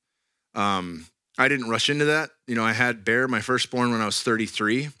little. I didn't rush into that. I had Bear, my firstborn, when I was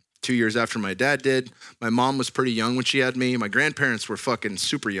 33. 2 years after my dad did. My mom was pretty young when she had me. My grandparents were fucking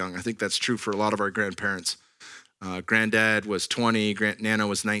super young. I think that's true for a lot of our grandparents. Granddad was 20. Nana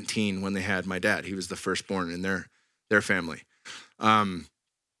was 19 when they had my dad. He was the firstborn in their family. The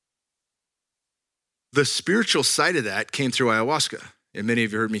spiritual side of that came through ayahuasca. And many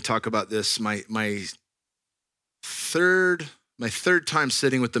of you heard me talk about this. My third time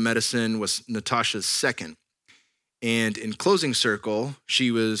sitting with the medicine was Natasha's second. And in Closing Circle,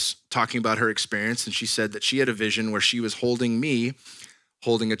 she was talking about her experience, and she said that she had a vision where she was holding a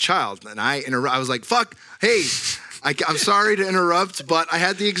child. And I was like, fuck, hey, I'm sorry to interrupt, but I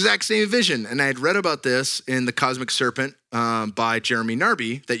had the exact same vision. And I had read about this in The Cosmic Serpent by Jeremy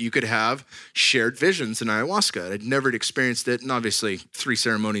Narby, that you could have shared visions in ayahuasca. I'd never experienced it, and obviously 3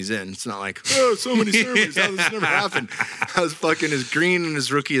 ceremonies in, it's not like, oh, so many ceremonies, how this never happened. I was fucking as green and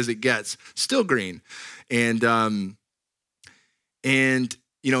as rookie as it gets, still green. And in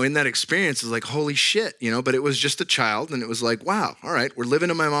that experience, it's like, holy shit, but it was just a child. And it was like, wow, all right, we're living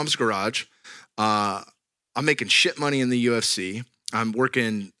in my mom's garage. I'm making shit money in the UFC. I'm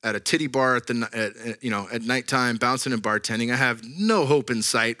working at a titty bar at nighttime, bouncing and bartending. I have no hope in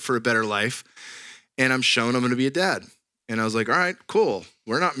sight for a better life. And I'm shown I'm going to be a dad. And I was like, all right, cool.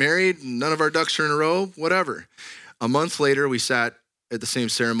 We're not married. None of our ducks are in a row, whatever. A month later, we sat at the same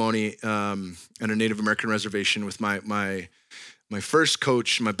ceremony at a Native American reservation with my first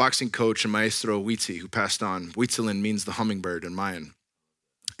coach, my boxing coach, and Maestro Huitzi, who passed on. Huitzilin means the hummingbird in Mayan.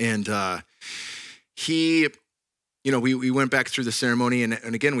 And we went back through the ceremony,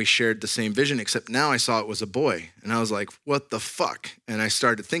 and again, we shared the same vision, except now I saw it was a boy. And I was like, what the fuck? And I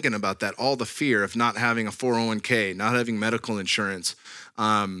started thinking about that, all the fear of not having a 401k, not having medical insurance,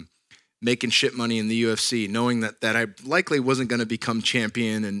 making shit money in the UFC, knowing that I likely wasn't going to become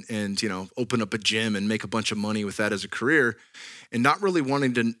champion and open up a gym and make a bunch of money with that as a career, and not really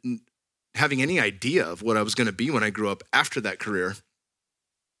wanting to having any idea of what I was going to be when I grew up after that career.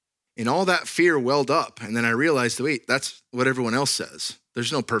 And all that fear welled up. And then I realized, wait, that's what everyone else says.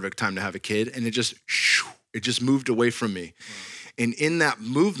 There's no perfect time to have a kid. And it just moved away from me. Wow. And in that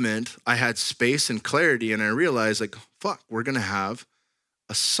movement, I had space and clarity, and I realized, like, fuck, we're going to have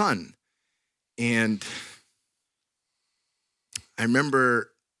a son. And I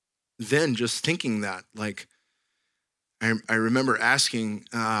remember then just thinking that, like, I remember asking,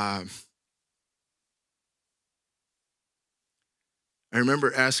 are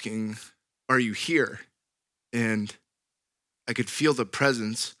you here? And I could feel the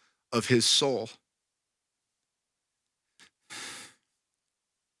presence of his soul.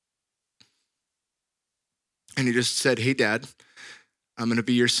 And he just said, hey, Dad, I'm going to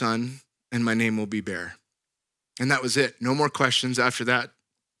be your son, and my name will be Bear. And that was it. No more questions after that.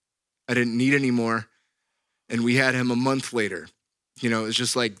 I didn't need any more. And we had him a month later. You know, it was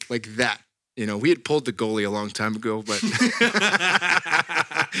just like that. You know, we had pulled the goalie a long time ago, but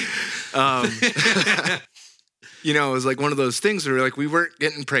you know, it was like one of those things where like we weren't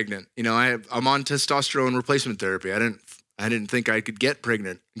getting pregnant. You know, I'm on testosterone replacement therapy. I didn't think I could get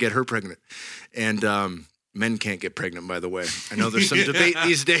her pregnant. And men can't get pregnant, by the way. I know there's some debate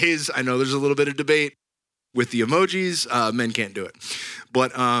these days. I know there's a little bit of debate with the emojis. Men can't do it.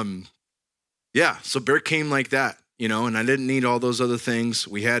 But yeah, so Bear came like that, you know, and I didn't need all those other things.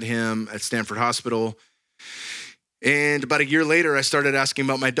 We had him at Stanford Hospital. And about a year later, I started asking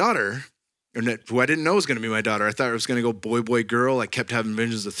about my daughter, who I didn't know was going to be my daughter. I thought it was going to go boy, boy, girl. I kept having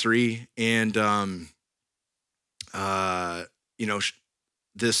visions of 3. And, you know,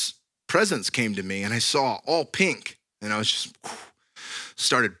 this presence came to me and I saw all pink and I was just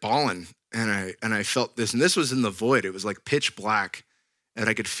started bawling. And I felt this, and this was in the void. It was like pitch black. And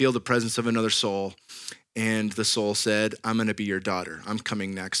I could feel the presence of another soul. And the soul said, I'm going to be your daughter. I'm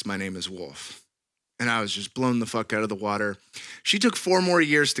coming next. My name is Wolf. And I was just blown the fuck out of the water. She took 4 more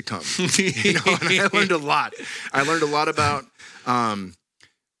years to come. You know, and I learned a lot. I learned a lot about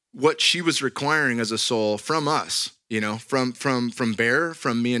what she was requiring as a soul from us, you know, from Bear,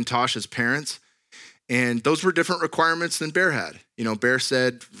 from me and Tasha's parents. And those were different requirements than Bear had. You know, Bear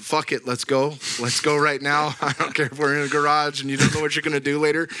said, fuck it, let's go. Let's go right now. I don't care if we're in a garage and you don't know what you're going to do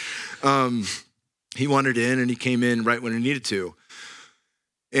later. He wanted in and he came in right when he needed to.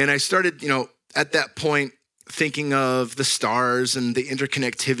 And I started, you know, at that point, thinking of the stars and the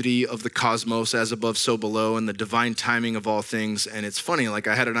interconnectivity of the cosmos as above, so below, and the divine timing of all things. And it's funny, like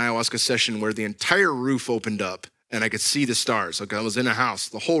I had an ayahuasca session where the entire roof opened up and I could see the stars. Like I was in a house,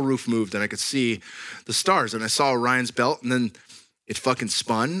 the whole roof moved and I could see the stars. And I saw Orion's belt and then it fucking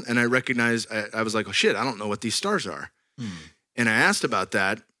spun. And I recognized, I was like, oh shit, I don't know what these stars are. And I asked about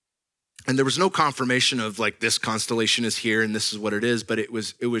that. And there was no confirmation of like this constellation is here and this is what it is. But it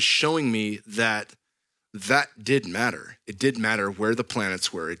was showing me that did matter. It did matter where the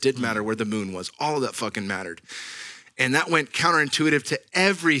planets were. It did matter where the moon was. All of that fucking mattered. And that went counterintuitive to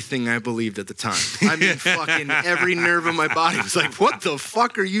everything I believed at the time. I mean, fucking every nerve in my body was like, what the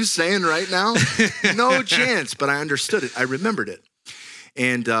fuck are you saying right now? No chance. But I understood it. I remembered it.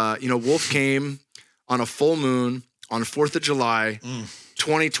 And, you know, Wolf came on a full moon on 4th of July,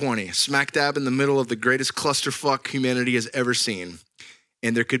 2020, smack dab in the middle of the greatest clusterfuck humanity has ever seen.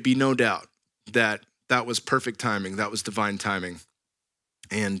 And there could be no doubt that that was perfect timing. That was divine timing.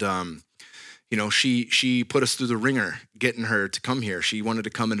 And, you know, she put us through the ringer, getting her to come here. She wanted to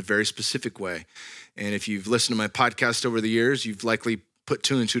come in a very specific way. And if you've listened to my podcast over the years, you've likely put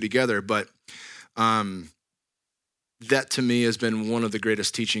 2 and 2 together. But that to me has been one of the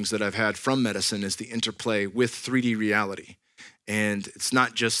greatest teachings that I've had from medicine is the interplay with 3D reality. And it's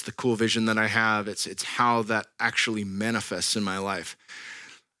not just the cool vision that I have, it's how that actually manifests in my life.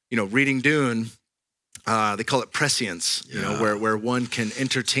 You know, reading Dune, they call it prescience, you know, where one can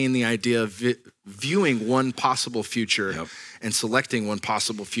entertain the idea of viewing one possible future and selecting one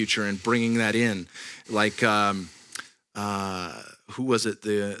possible future and bringing that in. Like, who was it?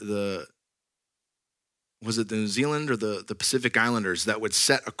 Was it the New Zealand or the Pacific Islanders that would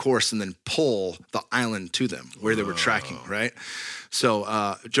set a course and then pull the island to them where they were tracking, right? So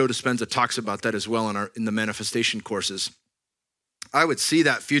Joe Dispenza talks about that as well in the manifestation courses. I would see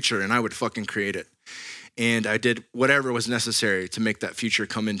that future and I would fucking create it. And I did whatever was necessary to make that future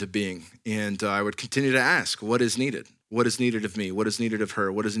come into being. And I would continue to ask, what is needed? What is needed of me? What is needed of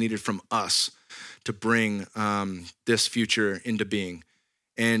her? What is needed from us to bring this future into being?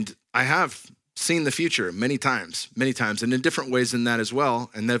 And I have seen the future many times, and in different ways than that as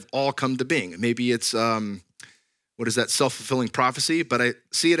well. And they've all come to being. Maybe it's, what is that, self-fulfilling prophecy? But I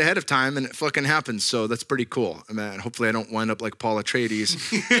see it ahead of time and it fucking happens. So that's pretty cool. I mean, hopefully I don't wind up like Paul Atreides.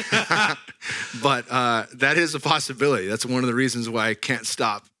 But that is a possibility. That's one of the reasons why I can't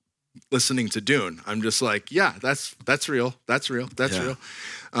stop listening to Dune. I'm just like, yeah, that's real. That's real. That's real.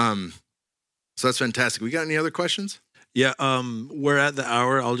 So that's fantastic. We got any other questions? Yeah, we're at the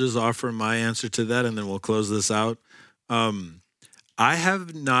hour. I'll just offer my answer to that, and then we'll close this out. I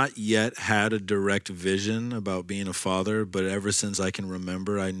have not yet had a direct vision about being a father, but ever since I can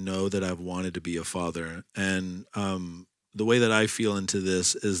remember, I know that I've wanted to be a father. And the way that I feel into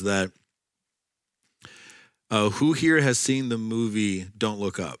this is that who here has seen the movie Don't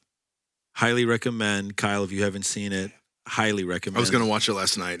Look Up? Highly recommend. Kyle, if you haven't seen it, highly recommend. I was going to watch it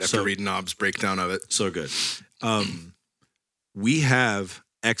last night after So- reading Knob's breakdown of it. So good. We have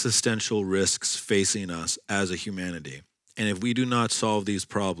existential risks facing us as a humanity. And if we do not solve these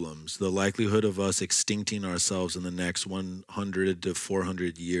problems, the likelihood of us extincting ourselves in the next 100 to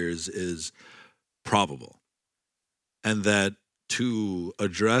 400 years is probable. And that to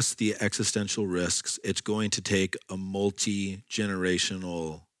address the existential risks, it's going to take a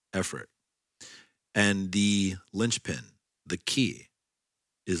multi-generational effort. And the linchpin, the key,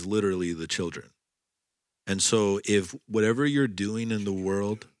 is literally the children. And so if whatever you're doing in the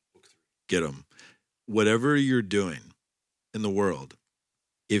world, get them. Whatever you're doing in the world,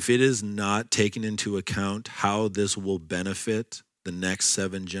 if it is not taking into account how this will benefit the next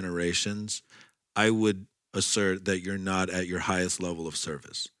 7 generations, I would assert that you're not at your highest level of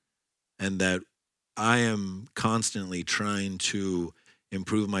service. And that I am constantly trying to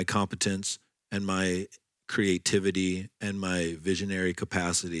improve my competence and my creativity and my visionary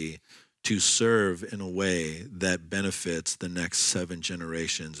capacity to serve in a way that benefits the next 7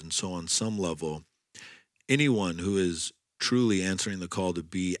 generations. And so on some level, anyone who is truly answering the call to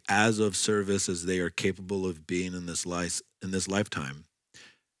be as of service as they are capable of being in this lifetime,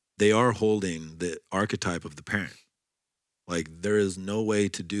 they are holding the archetype of the parent. Like, there is no way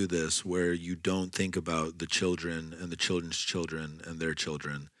to do this where you don't think about the children and the children's children and their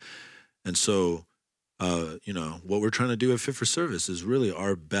children. And so, what we're trying to do at Fit for Service is really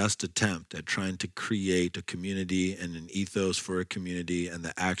our best attempt at trying to create a community and an ethos for a community and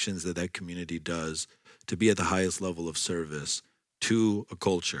the actions that that community does to be at the highest level of service to a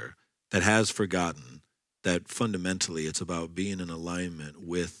culture that has forgotten that fundamentally it's about being in alignment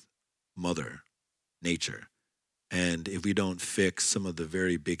with Mother Nature. And if we don't fix some of the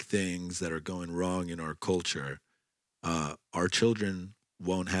very big things that are going wrong in our culture, our children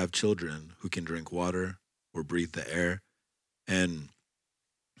won't have children who can drink water or breathe the air. And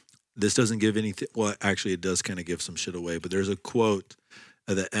this doesn't give anything. Well, actually, it does kind of give some shit away. But there's a quote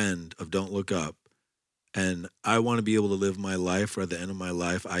at the end of Don't Look Up. And I want to be able to live my life where at the end of my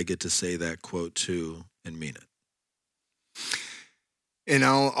life, I get to say that quote too and mean it. And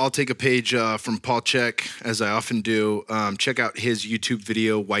I'll take a page from Paul Chek, as I often do. Check out his YouTube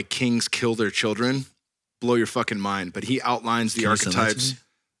video, Why Kings Kill Their Children. Blow your fucking mind. But he outlines the archetypes.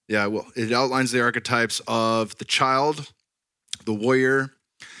 Yeah, well, it outlines the archetypes of the child, the warrior,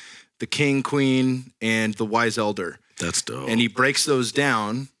 the king, queen, and the wise elder. That's dope. And he breaks those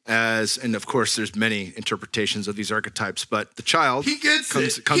down as, and of course, there's many interpretations of these archetypes, but the child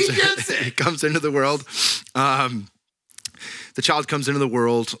comes into the world. The child comes into the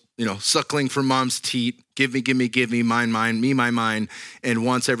world, suckling from mom's teat, give me, mine, me, mine, and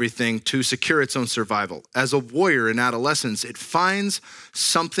wants everything to secure its own survival. As a warrior in adolescence, it finds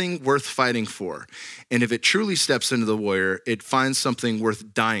something worth fighting for. And if it truly steps into the warrior, it finds something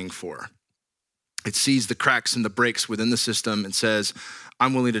worth dying for. It sees the cracks and the breaks within the system and says,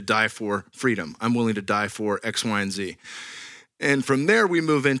 I'm willing to die for freedom. I'm willing to die for X, Y, and Z. And from there, we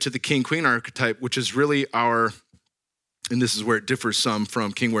move into the king-queen archetype, which is really our, and this is where it differs some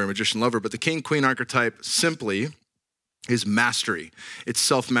from king, warrior, magician, lover, but the king-queen archetype simply is mastery. It's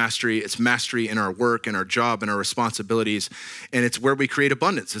self-mastery. It's mastery in our work and our job and our responsibilities. And it's where we create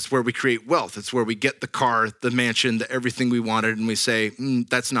abundance. It's where we create wealth. It's where we get the car, the mansion, the everything we wanted, and we say,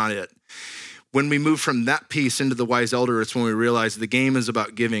 that's not it. When we move from that piece into the wise elder, it's when we realize the game is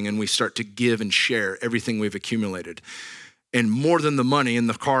about giving and we start to give and share everything we've accumulated. And more than the money and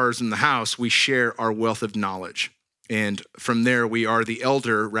the cars and the house, we share our wealth of knowledge. And from there, we are the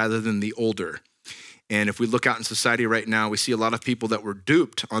elder rather than the older. And if we look out in society right now, we see a lot of people that were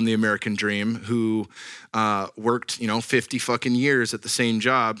duped on the American dream who worked, 50 fucking years at the same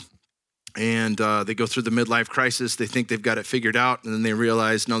job. And they go through the midlife crisis. They think they've got it figured out. And then they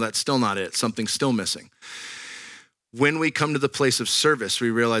realize, no, that's still not it. Something's still missing. When we come to the place of service, we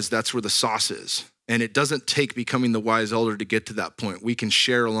realize that's where the sauce is. And it doesn't take becoming the wise elder to get to that point. We can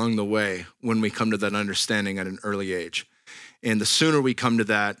share along the way when we come to that understanding at an early age. And the sooner we come to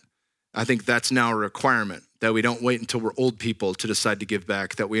that, I think that's now a requirement, that we don't wait until we're old people to decide to give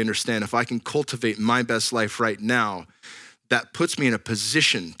back, that we understand if I can cultivate my best life right now, that puts me in a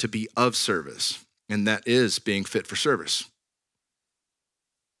position to be of service. And that is being fit for service.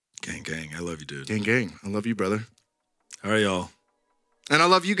 Gang, I love you, dude. Gang, I love you, brother. All right, y'all. And I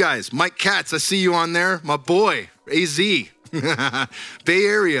love you guys. Mike Katz, I see you on there. My boy, AZ. Bay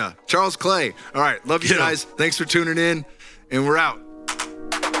Area. Charles Clay. All right. Love you guys. Thanks for tuning in. And we're out.